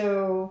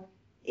also,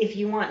 if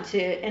you want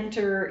to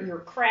enter your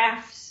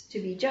crafts to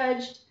be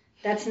judged,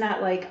 that's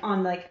not like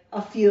on like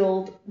a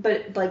field,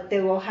 but like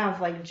they will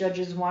have like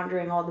judges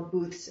wandering all the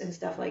booths and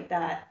stuff like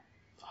that.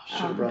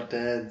 Should have brought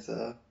Dad's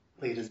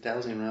latest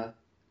dowsing rod.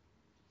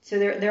 So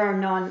there are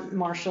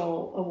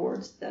non-martial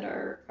awards that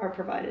are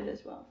provided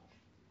as well.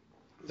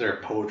 Is there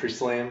a poetry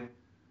slam?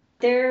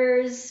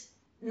 There's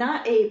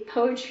not a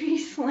poetry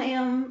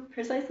slam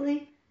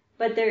precisely,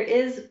 but there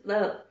is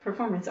the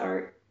performance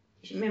art.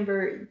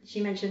 Remember, she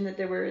mentioned that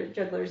there were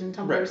jugglers and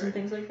tumblers and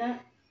things like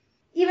that.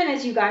 Even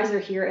as you guys are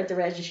here at the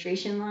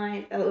registration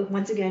line,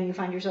 once again you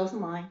find yourselves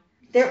in line.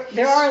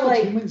 There are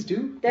like humans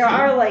do. There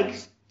are like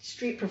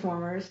street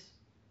performers,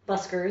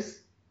 buskers,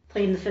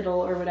 playing the fiddle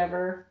or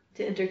whatever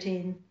to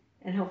entertain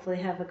and hopefully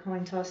have a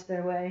coin tossed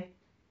their way.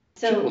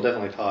 So Chip will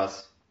definitely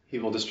toss. He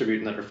will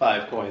distribute another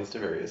 5 coins to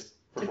various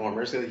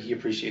performers. He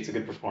appreciates a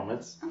good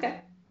performance. Okay.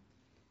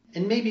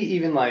 And maybe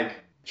even like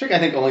Trick, I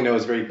think only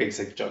knows very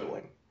basic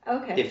juggling.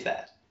 Okay. If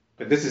that.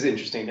 But this is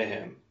interesting to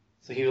him.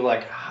 So he was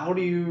like,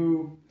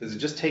 does it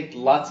just take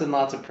lots and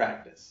lots of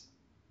practice?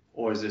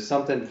 Or is there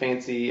something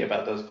fancy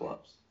about those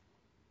gloves?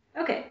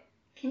 Okay.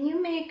 Can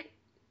you make...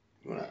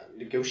 You want to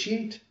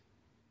negotiate?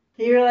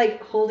 You're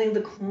like holding the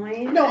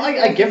coin? No,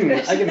 I give him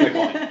the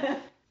coin.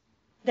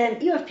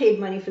 Then you have paid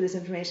money for this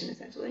information,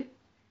 essentially.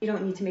 You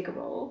don't need to make a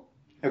roll.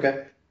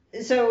 Okay.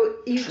 So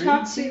you Trade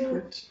talk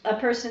secret. to a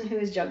person who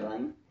is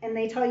juggling, and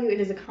they tell you it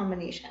is a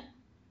combination.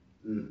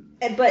 Mm.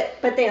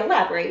 But they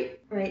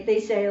elaborate, right? They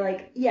say,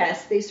 like,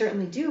 yes, they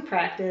certainly do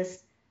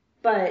practice,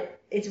 but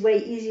it's way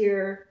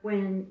easier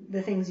when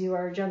the things you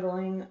are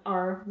juggling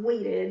are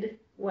weighted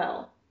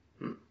well.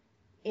 Hmm.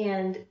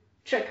 And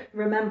Trick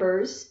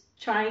remembers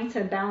trying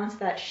to balance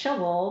that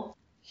shovel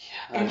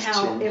and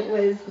how it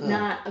was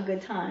not a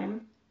good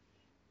time.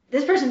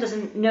 This person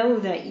doesn't know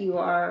that you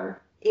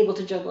are able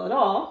to juggle at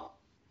all.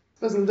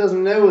 This person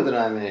doesn't know that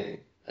I'm a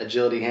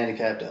agility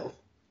handicapped elf.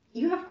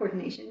 You have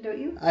coordination, don't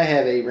you? I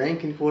have a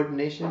rank in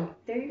coordination.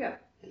 There you go.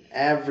 An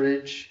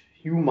average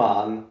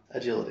human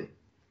agility.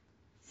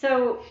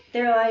 So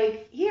they're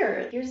like,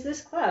 here's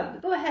this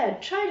club. Go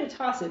ahead, try to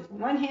toss it from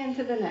one hand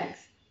to the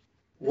next.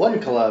 One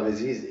club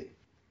is easy.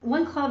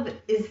 One club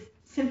is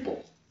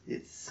simple.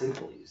 It's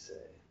simple, you say.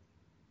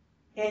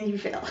 And you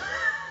fail.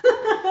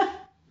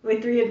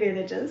 With 3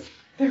 advantages.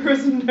 There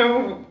was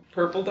no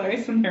purple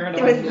dice in there at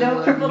all. There was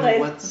no purple dice.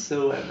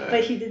 Whatsoever.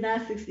 But he did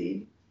not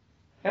succeed.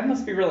 That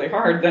must be really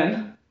hard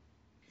then.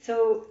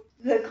 So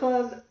The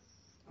club.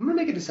 I'm gonna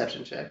make a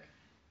deception check.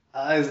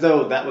 As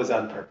though that was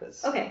on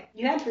purpose. Okay,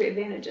 you had 3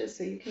 advantages,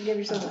 so you can give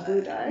yourself a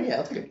blue die. Yeah,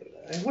 I'll take a blue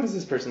die. What is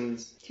this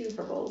person's? 2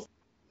 purples.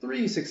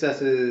 3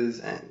 successes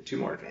and 2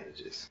 more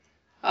advantages.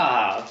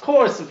 Of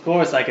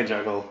course I can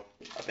juggle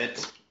a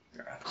bit.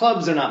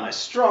 Clubs are not my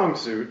strong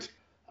suit.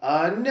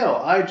 No,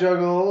 I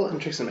juggle,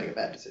 and Trixie will make a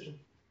bad decision.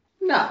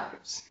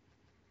 Knives.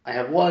 I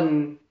have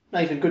 1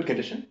 knife in good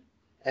condition,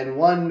 and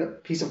 1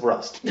 piece of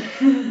rust.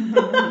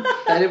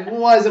 And it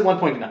was at one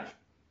point a knife.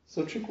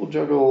 So Trick will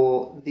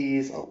juggle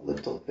these a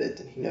little bit,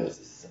 and he knows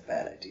this is a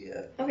bad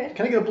idea. Okay.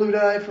 Can I get a blue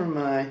die for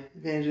my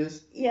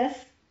advantages? Yes.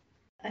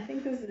 I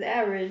think this is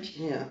average.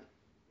 Yeah.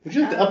 Would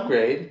you like to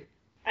upgrade?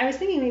 I was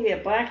thinking maybe a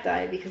black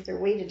die because they're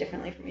weighted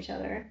differently from each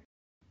other.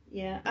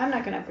 Yeah, I'm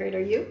not going to upgrade.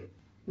 Are you?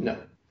 No.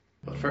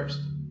 But first,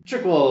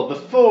 Trick will,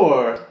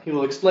 before he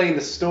will explain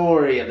the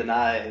story of the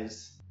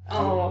knives.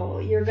 Oh,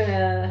 you're going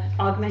to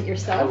augment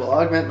yourself? I will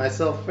augment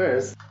myself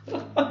first.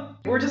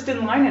 We're just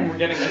in line and we're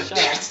getting a show.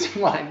 Just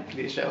in line for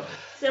the show.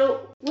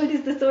 So, what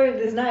is the story of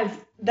these knives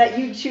that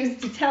you choose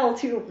to tell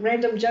to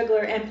random juggler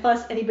and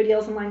plus anybody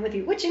else in line with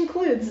you, which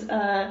includes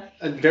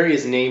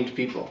various named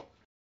people.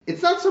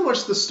 It's not so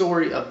much the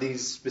story of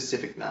these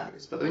specific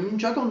knives, but when you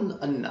juggle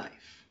a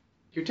knife,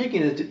 you're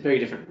taking a very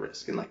different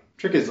risk. And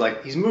Trick is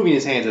he's moving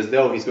his hands as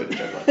though he's going to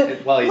juggle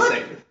it while he's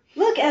saying it.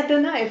 Look at the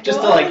knife.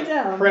 Just Go to up and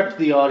down. prep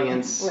the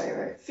audience.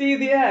 Right. See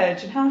the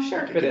edge and how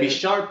sharp It it could be is.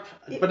 sharp,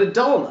 but a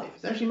dull knife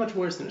is actually much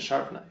worse than a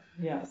sharp knife.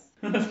 Yes,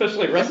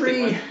 especially a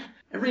rusty one.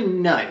 Every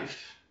knife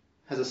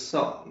has a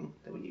song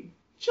that when you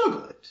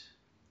juggle it,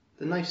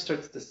 the knife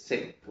starts to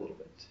sing a little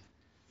bit.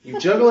 You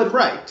juggle it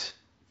right,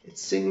 it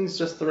sings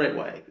just the right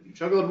way. If you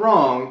juggle it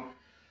wrong,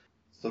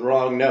 it's the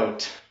wrong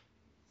note.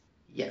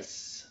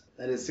 Yes,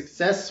 that is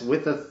success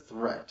with a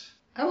threat.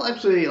 I will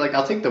actually,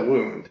 I'll take the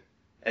wound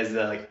as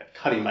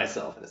cutting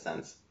myself in a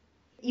sense.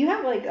 You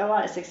have a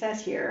lot of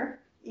success here.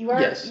 You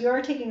are Yes. You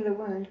are taking the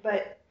wound,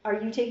 but are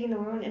you taking the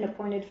wound in a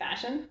pointed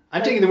fashion?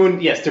 I'm taking the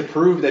wound, yes, to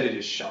prove that it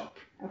is sharp.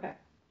 Okay.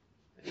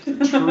 It's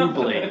a true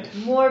blade.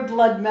 More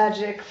blood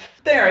magic.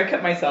 There, I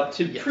cut myself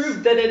to Yes.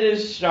 prove that it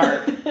is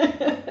sharp.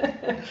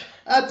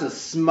 That's a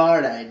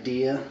smart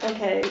idea.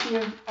 Okay,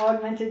 you've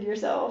augmented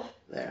yourself,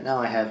 There, now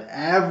I have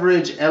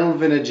average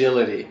elven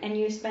agility. and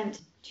you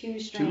spent 2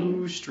 strain.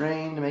 2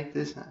 strain to make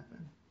this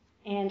happen.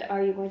 And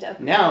are you going to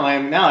upgrade? Now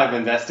I've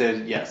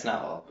invested. Yes, now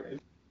I'll upgrade.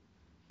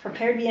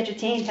 Prepare to be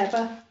entertained,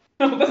 Peppa.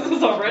 This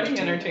is already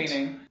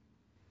entertaining.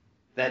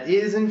 That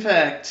is, in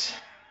fact,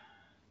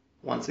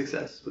 1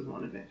 success with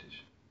 1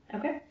 advantage.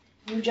 Okay.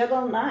 You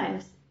juggle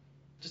knives.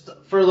 Just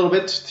for a little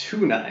bit,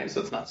 2 knives,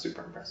 so it's not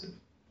super impressive.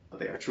 But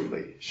they are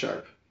truly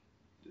sharp.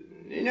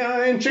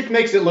 And Trick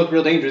makes it look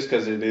real dangerous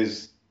because it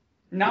is.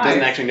 Nice. He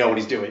doesn't actually know what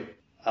he's doing.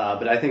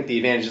 But I think the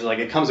advantage is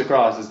it comes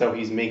across as though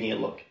he's making it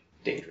look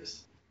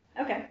dangerous.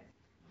 Okay.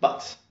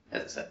 But,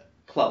 as I said,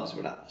 clubs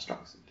were not my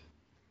strong suit.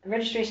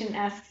 Registration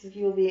asks if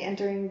you will be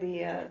entering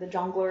the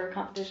jongler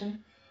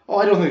competition. Oh,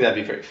 I don't think that'd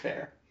be very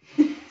fair.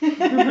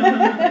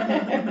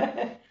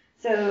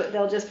 So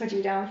they'll just put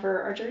you down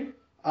for archery?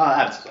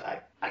 Absolutely.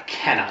 I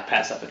cannot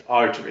pass up an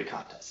archery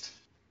contest.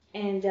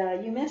 And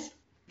you miss?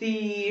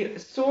 The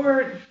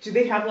sword, do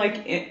they have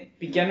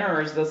beginner,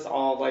 or is this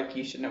all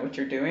you should know what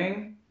you're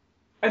doing?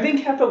 I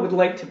think Hepa would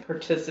like to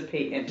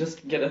participate and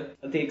just get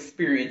the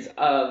experience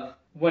of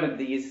one of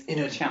these In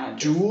a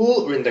challenges.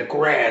 duel or in the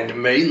grand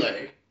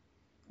melee?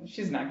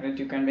 She's not going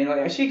to do grand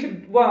melee. She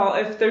could,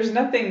 if there's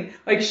nothing,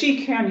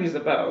 she can use a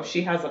bow.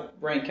 She has a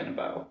rank in a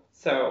bow.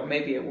 So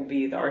maybe it will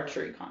be the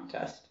archery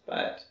contest.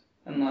 But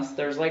unless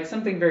there's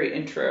something very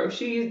intro,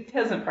 she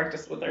hasn't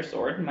practiced with her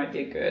sword. It might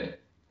be good.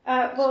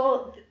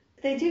 Well,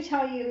 they do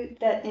tell you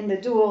that in the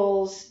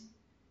duels,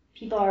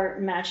 people are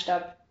matched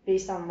up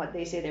based on what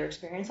they say their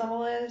experience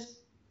level is.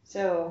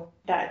 So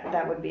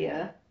that would be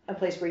a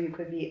place where you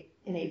could be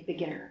in a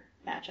beginner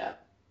matchup.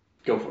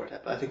 Go for it,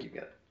 Hepa. I think you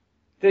get it.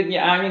 Then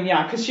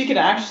because she could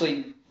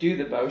actually do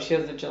the bow. She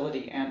has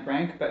agility and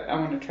rank, but I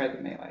want to try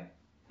the melee.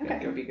 I think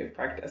Okay. it would be good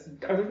practice.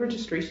 Are there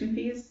registration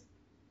fees?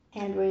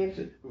 Hand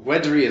wave.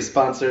 Wedgery has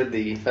sponsored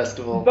the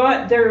festival.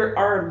 But there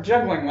are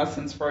juggling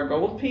lessons for a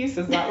gold piece.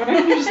 Is that what I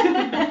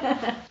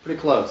understand?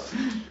 Pretty close.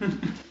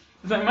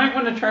 So I might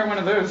want to try one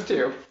of those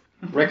too.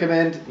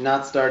 Recommend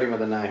not starting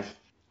with a knife.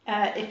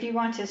 If you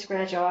want to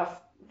scratch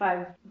off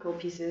 5 gold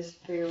pieces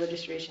for your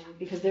registration,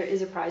 because there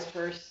is a prize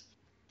purse,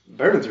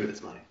 Burning through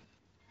this money.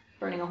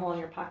 burning a hole in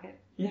your pocket.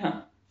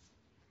 Yeah.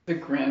 The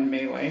grand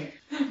melee.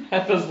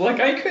 Hepa's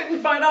I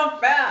couldn't find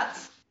off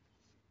bats.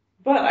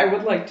 But I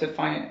would like to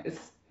find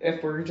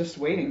if we're just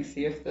waiting,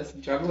 see if this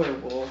juggler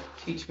will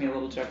teach me a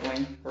little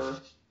juggling for.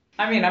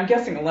 I'm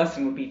guessing a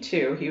lesson would be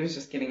 2. He was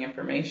just getting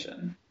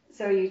information.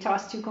 So you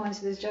toss 2 coins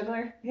to this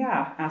juggler.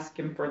 Yeah, ask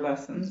him for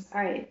lessons.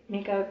 All right,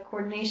 make a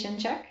coordination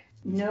check.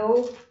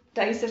 No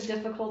dice of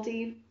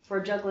difficulty for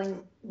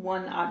juggling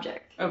 1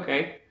 object.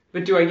 Okay.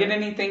 But do I get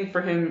anything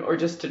for him or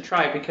just to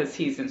try because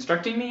he's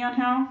instructing me on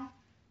how?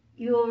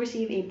 You will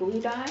receive a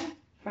blue die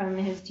from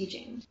his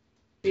teaching.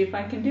 See if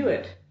I can do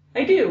it.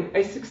 I do.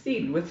 I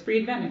succeed with 3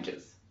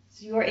 advantages.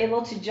 So you are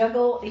able to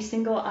juggle a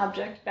single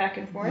object back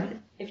and forth. Mm-hmm.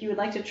 If you would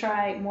like to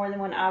try more than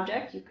one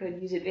object, you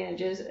could use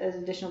advantages as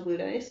additional blue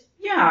dice.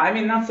 Yeah, I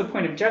mean, that's the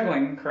point of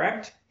juggling,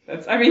 correct?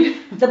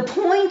 The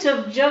point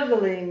of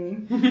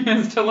juggling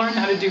is to learn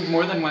how to do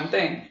more than one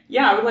thing.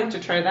 Yeah, I would like to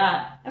try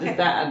that. Okay. Is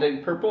that add a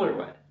purple or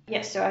what?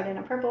 Yes, so add in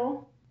a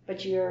purple,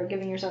 but you're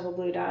giving yourself a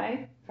blue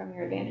die from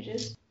your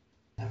advantages.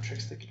 Now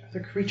Trick's thinking, are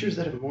there creatures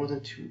that have more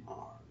than 2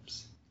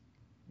 arms?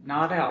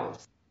 Not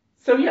elves.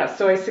 So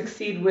so I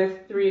succeed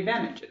with 3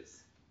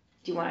 advantages.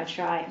 Do you want to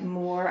try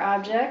more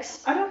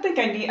objects? I don't think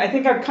I need. I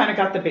think I've kind of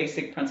got the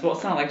basic principle.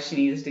 It's not like she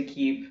needs to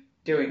keep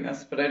doing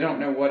this, but I don't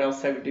know what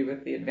else I would do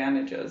with the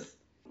advantages.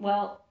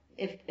 Well,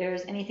 if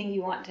there's anything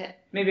you want to...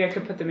 Maybe I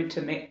could put them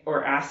into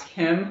or ask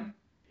him.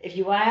 If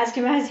you want to ask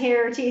him about his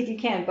hair or teeth, you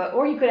can,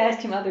 or you could ask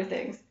him other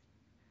things.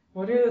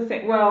 What are the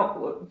things?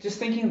 Well, just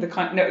thinking of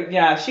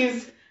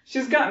the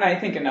she's gotten, I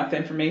think, enough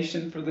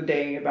information for the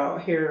day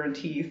about hair and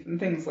teeth and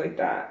things like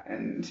that,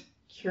 and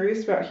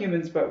curious about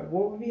humans, but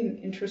what would be an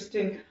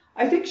interesting...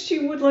 I think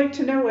she would like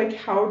to know, like,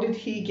 how did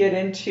he get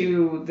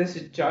into this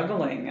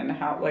juggling and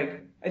how,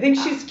 like... I think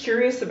she's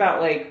curious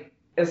about, like,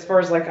 as far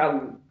as, like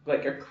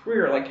a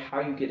career, like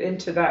how you get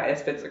into that,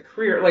 if it's a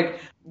career,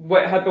 like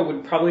what Hepa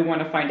would probably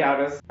want to find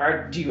out is,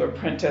 do you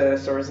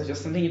apprentice, or is it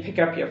just something you pick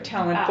up, you have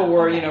talent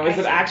for, okay, is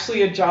it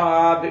actually a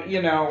job,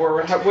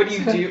 or what do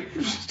you do?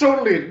 It's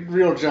totally a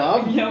real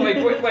job.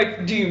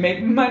 Like do you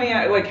make money,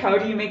 like how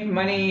do you make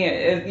money,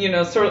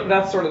 sort of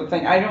that sort of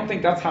thing. I don't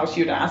think that's how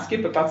she would ask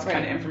it, but that's the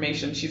kind of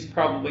information she's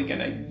probably going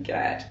to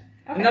get.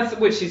 Okay. And that's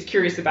what she's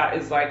curious about,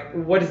 is like,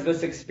 what is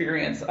this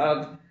experience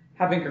of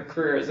having a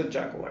career as a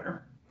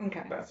juggler?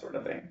 Okay. That sort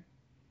of thing.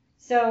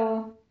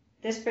 So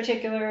this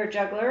particular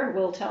juggler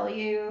will tell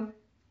you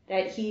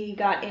that he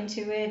got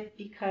into it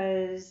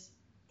because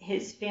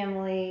his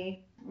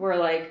family were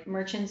like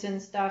merchants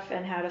and stuff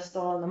and had a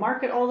stall in the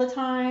market all the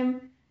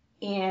time,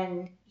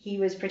 and he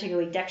was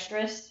particularly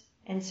dexterous,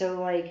 and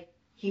so like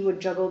he would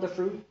juggle the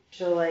fruit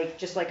to like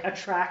just like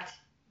attract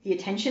the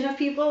attention of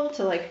people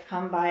to like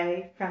come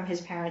by from his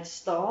parents'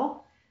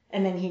 stall,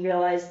 and then he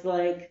realized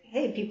like,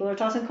 hey, people are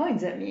tossing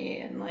coins at me,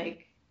 and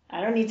like, I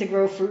don't need to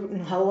grow fruit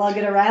and lug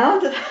it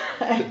around.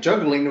 The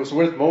juggling was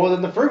worth more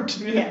than the fruit.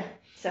 Yeah.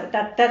 So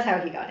that's how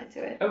he got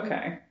into it.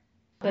 Okay.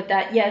 But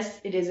that, yes,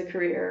 it is a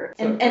career.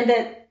 And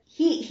that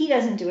he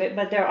doesn't do it,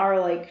 but there are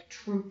like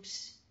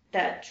troops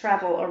that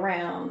travel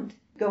around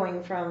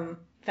going from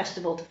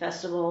festival to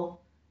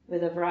festival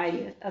with a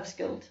variety of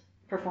skilled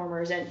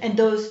performers. And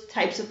those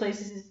types of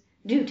places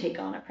do take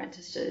on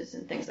apprentices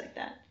and things like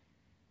that.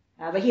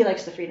 But he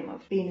likes the freedom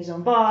of being his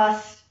own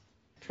boss.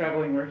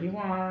 Traveling where he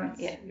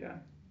wants. Yeah.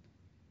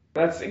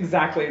 That's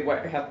exactly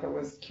what Hepa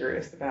was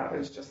curious about,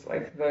 is just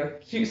like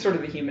the sort of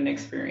the human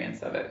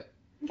experience of it.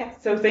 Okay.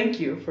 So thank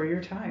you for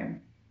your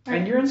time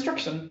and your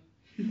instruction.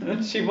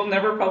 She will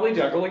never probably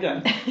juggle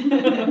again.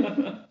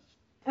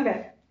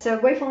 Okay. So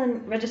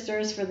Gwaiflin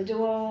registers for the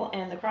duel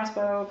and the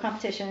crossbow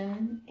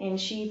competition,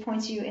 and she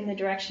points you in the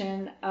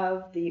direction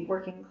of the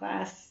working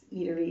class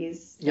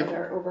eateries that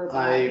are over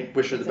by... I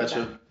wish her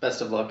the best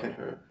of luck in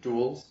her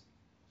duels.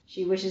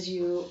 She wishes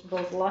you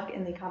both luck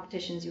in the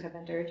competitions you have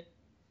entered.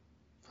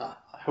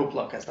 I hope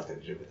luck has nothing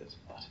to do with it.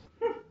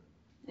 But...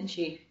 And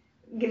she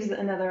gives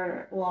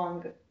another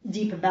long,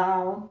 deep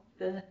bow,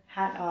 the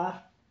hat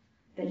off.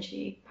 Then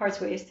she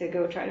parts ways to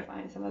go try to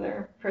find some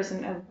other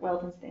person of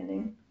wealth and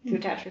standing to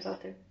attach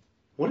herself to.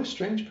 What a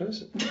strange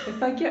person.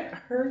 If I get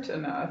hurt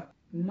enough,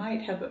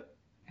 I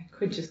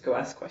could just go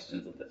ask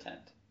questions of the tent.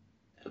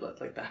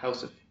 Like the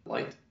House of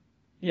Light?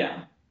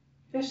 Yeah.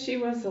 Yes, she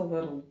was a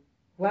little...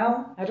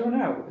 Well, I don't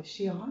know. Is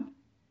she odd?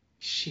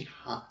 Is she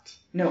hot?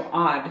 No,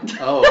 odd.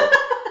 Oh.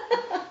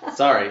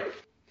 Sorry.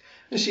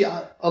 Is she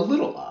a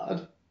little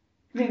odd?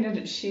 I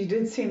mean, she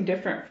did seem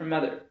different from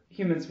other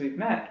humans we've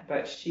met,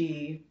 but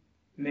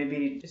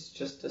maybe it's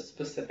just a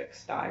specific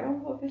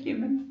style of a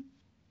human.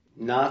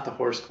 Not the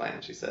Horse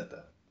Clan, she said,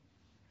 though.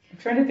 I'm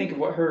trying to think of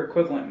what her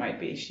equivalent might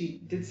be. She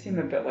did seem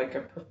a bit like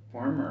a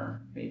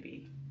performer,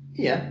 maybe.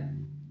 Yeah.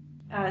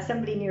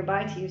 Somebody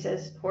nearby to you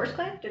says, Horse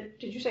Clan?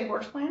 Did you say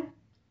Horse Clan?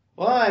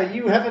 Why,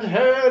 you haven't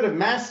heard of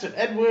Master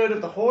Edward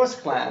of the Horse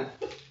Clan.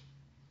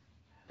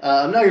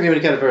 I'm not going to give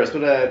any kind of verse,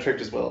 but Trick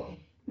just will.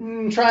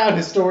 Try out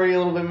his story a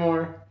little bit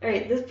more.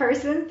 Alright, this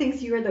person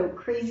thinks you are the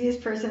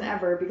craziest person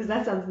ever, because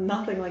that sounds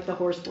nothing like the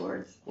Horse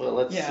Lords. Well,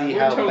 let's see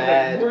how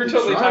bad we're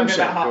totally talking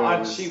about how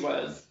odd goes. she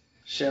was.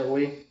 Shall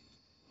we?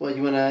 Well,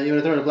 you wanna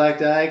throw in a black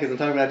die because I'm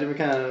talking about a different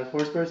kind of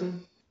horse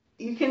person?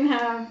 You can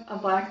have a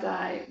black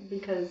die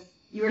because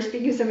you are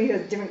speaking to somebody who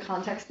has different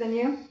context than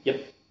you.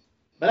 Yep.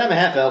 But I'm a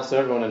half-elf, so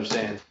everyone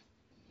understands.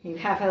 You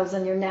half-elves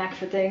and your knack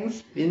for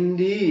things.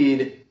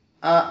 Indeed.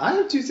 I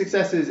have 2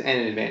 successes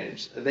and an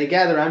advantage. They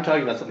gather I'm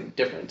talking about something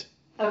different.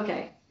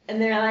 Okay. And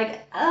they're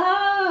like,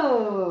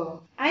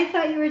 oh, I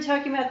thought you were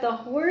talking about the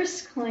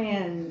horse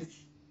clans.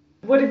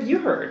 What have you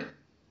heard?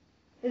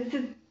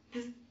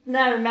 It's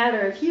not a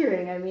matter of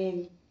hearing. I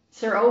mean,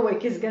 Sir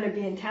Ulwick is going to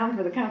be in town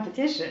for the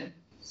competition.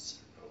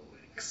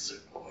 Sir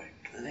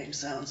Ulwick. The name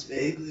sounds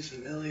vaguely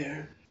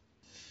familiar.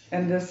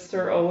 And this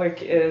Sir Oleg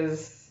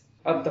is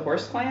of the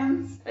horse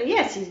clans?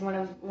 Yes, he's one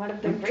of the I'm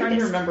greatest. trying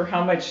to remember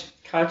how much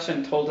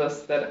Kachin told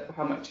us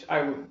how much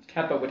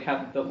Kappa would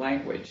have the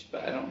language,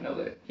 but I don't know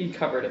that he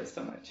covered it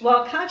so much.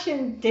 Well,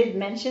 Kachin did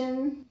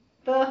mention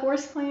the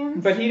horse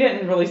clans. But he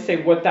didn't really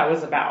say what that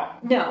was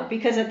about. No,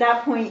 because at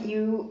that point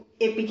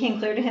it became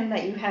clear to him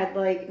that you had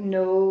like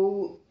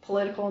no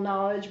political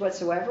knowledge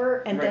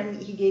whatsoever, and then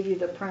he gave you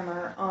the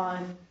primer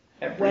on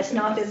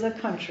Westnoth is a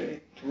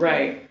country.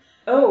 Right.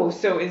 Oh,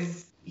 so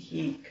is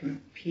he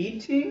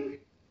competing?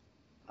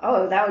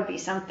 Oh, that would be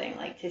something,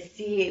 like to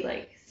see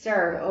like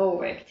Sir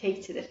Ulrich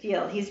take to the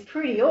field. He's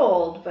pretty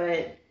old,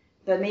 but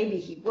maybe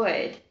he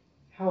would.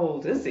 How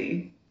old is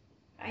he?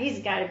 He's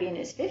got to be in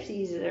his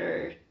 50s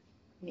or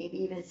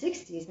maybe even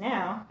 60s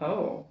now.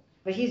 Oh.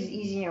 But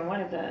he's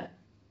one of the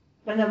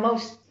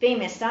most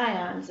famous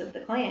scions of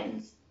the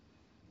clans.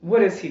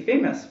 What is he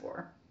famous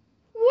for?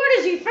 What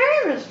is he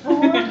famous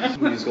for?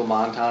 Musical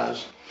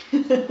montage.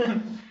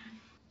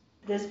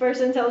 This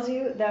person tells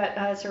you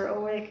that Sir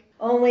Ulrich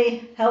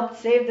only helped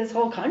save this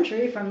whole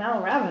country from Mal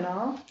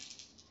Ravenel.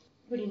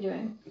 What are you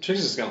doing?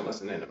 Triggs is going to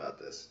listen in about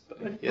this,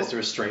 but he has to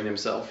restrain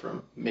himself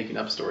from making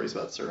up stories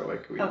about Sir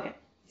Ulrich. Okay,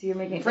 so you're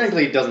making.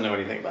 Frankly, he doesn't know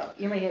anything about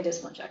it. You're making a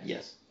discipline check.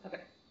 Yes.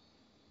 Okay.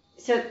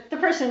 So the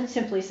person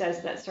simply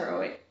says that Sir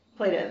Ulrich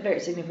played a very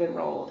significant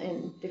role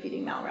in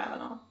defeating Mal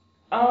Ravenel.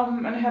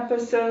 And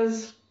Hepa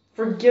says,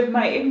 "Forgive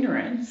my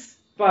ignorance,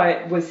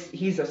 but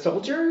he's a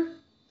soldier?"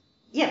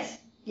 Yes,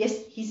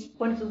 he's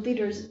one of the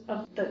leaders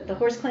of the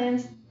horse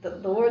clans, the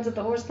lords of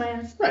the horse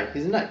clans. Right,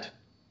 he's a knight.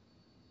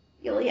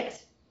 Well,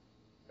 yes.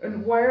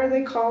 And why are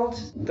they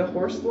called the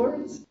horse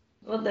lords?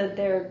 Well,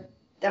 their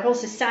whole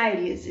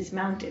society is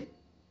mounted.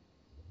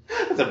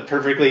 That's a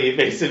perfectly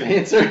evasive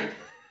answer.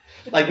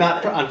 Like,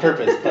 not on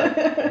purpose,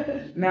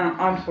 but... Mount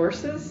on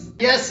horses?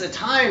 Yes, at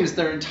times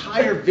their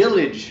entire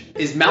village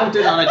is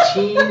mounted on a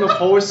team of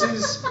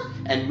horses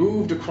and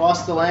moved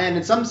across the land.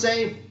 And some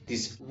say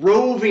these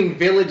roving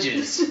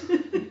villages.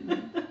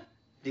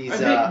 These,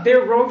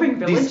 they're roving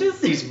villages?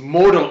 These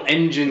mortal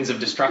engines of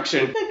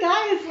destruction. The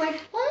guy is like,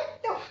 what?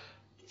 No.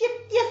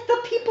 Yes,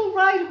 the people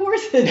ride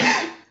horses.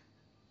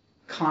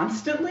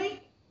 Constantly?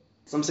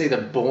 Some say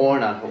they're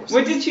born on horses.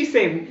 What did she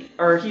say?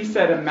 Or he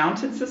said a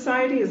mounted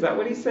society? Is that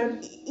what he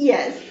said?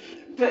 Yes.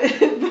 But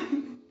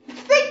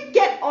they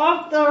get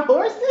off their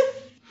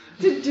horses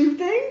to do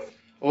things?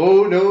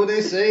 Oh, no,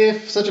 they say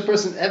if such a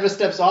person ever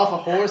steps off a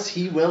horse,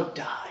 he will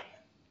die.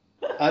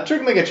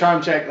 Trig, make a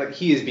charm check like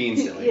he is being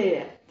silly.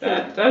 Yeah.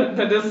 That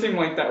does seem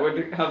like that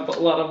would have a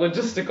lot of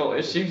logistical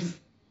issues.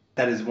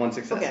 That is one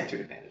success and 2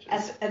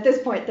 advantages. At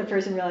this point, the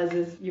person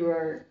realizes you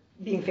are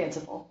being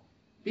fanciful.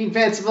 Being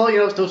fanciful,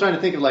 still trying to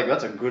think of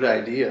that's a good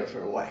idea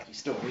for a wacky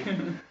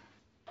story.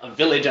 A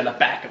village on the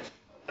back of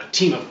a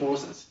team of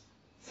horses.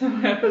 So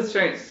Hepa's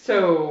trying.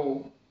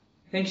 So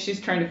I think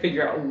she's trying to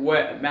figure out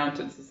what a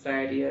mounted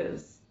society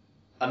is.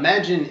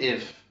 Imagine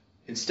if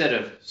instead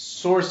of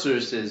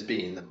sorceresses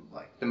being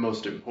the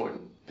most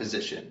important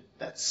position,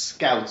 that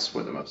scouts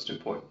were the most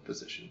important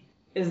position.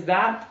 Is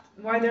that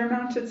why they're a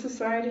mounted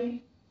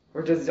society?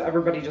 Or does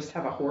everybody just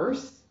have a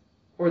horse?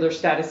 Or their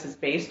status is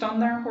based on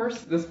their horse?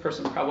 This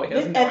person probably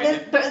has no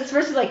idea. This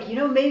person's like,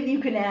 maybe you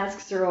can ask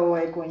Sir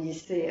Ulrich when you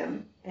see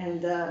him.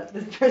 And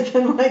this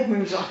person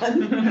moves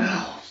on.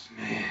 Oh,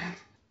 man.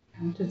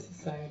 Mounted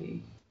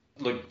society.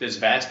 Look, there's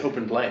vast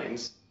open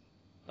plains.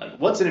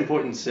 What's an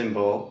important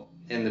symbol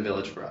in the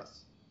village for us?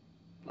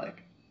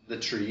 The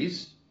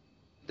trees.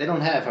 They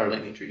don't have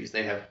hardly trees.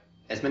 They have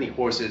as many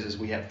horses as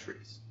we have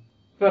trees.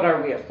 But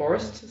are we a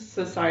forest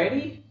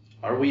society?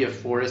 Are we a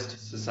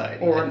forest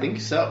society? Or I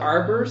think so.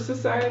 Arbor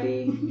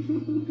society?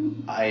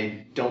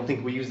 I don't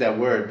think we use that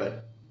word,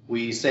 but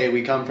we say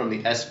we come from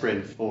the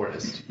Esprin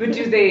forest. But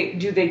do they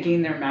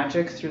gain their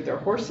magic through their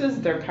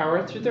horses, their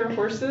power through their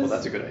horses? Well,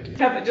 that's a good idea.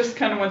 Hepa just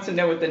kind of wants to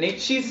know what the nature.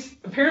 She's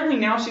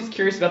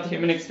curious about the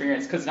human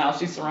experience because now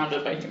she's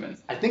surrounded by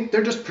humans. I think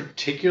they're just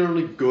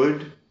particularly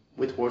good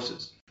with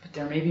horses. But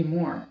there may be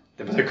more.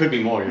 But there could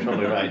be more. You're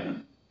totally right.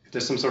 If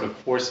there's some sort of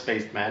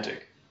horse-based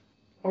magic.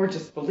 Or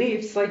just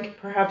beliefs,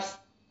 perhaps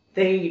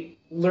they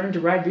learned to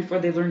ride before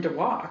they learned to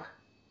walk.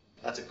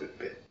 That's a good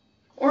bit.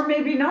 Or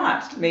maybe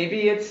not.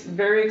 Maybe it's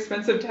very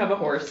expensive to have a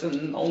horse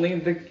and only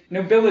the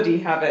nobility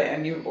have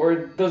it,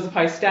 or those of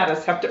high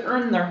status have to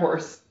earn their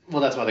horse.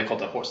 Well, that's why they call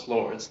it the horse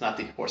lords, not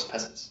the horse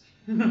peasants.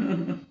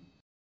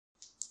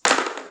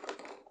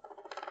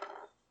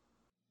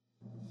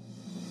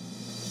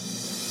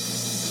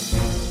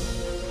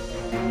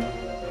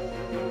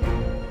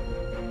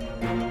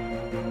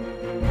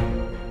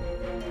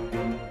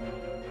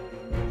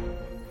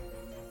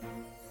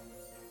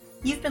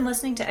 You've been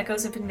listening to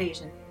Echoes of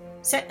Invasion,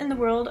 set in the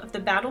world of the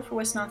Battle for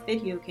Westnoth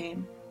video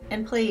game,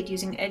 and played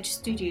using Edge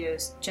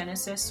Studios'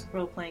 Genesis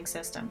role-playing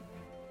system.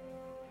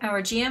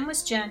 Our GM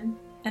was Jen,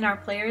 and our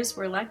players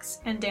were Lex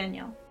and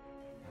Daniel.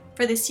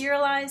 For the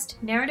serialized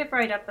narrative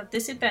write-up of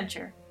this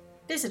adventure,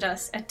 visit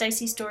us at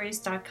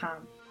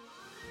diceystories.com.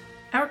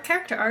 Our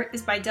character art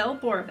is by Del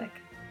Borovic.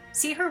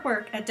 See her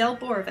work at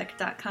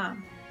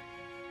delborovic.com.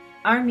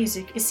 Our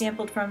music is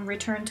sampled from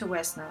Return to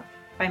Westnoth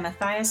by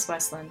Matthias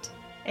Westland,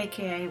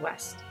 aka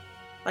West,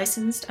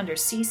 licensed under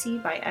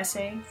CC by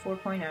SA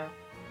 4.0,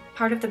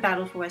 part of the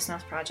Battle for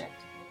Westnoth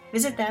project.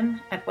 Visit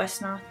them at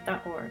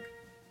westnoth.org.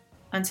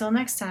 Until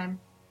next time,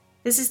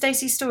 this is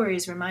Dicey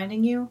Stories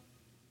reminding you,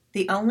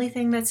 the only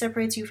thing that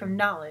separates you from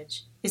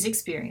knowledge is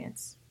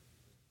experience.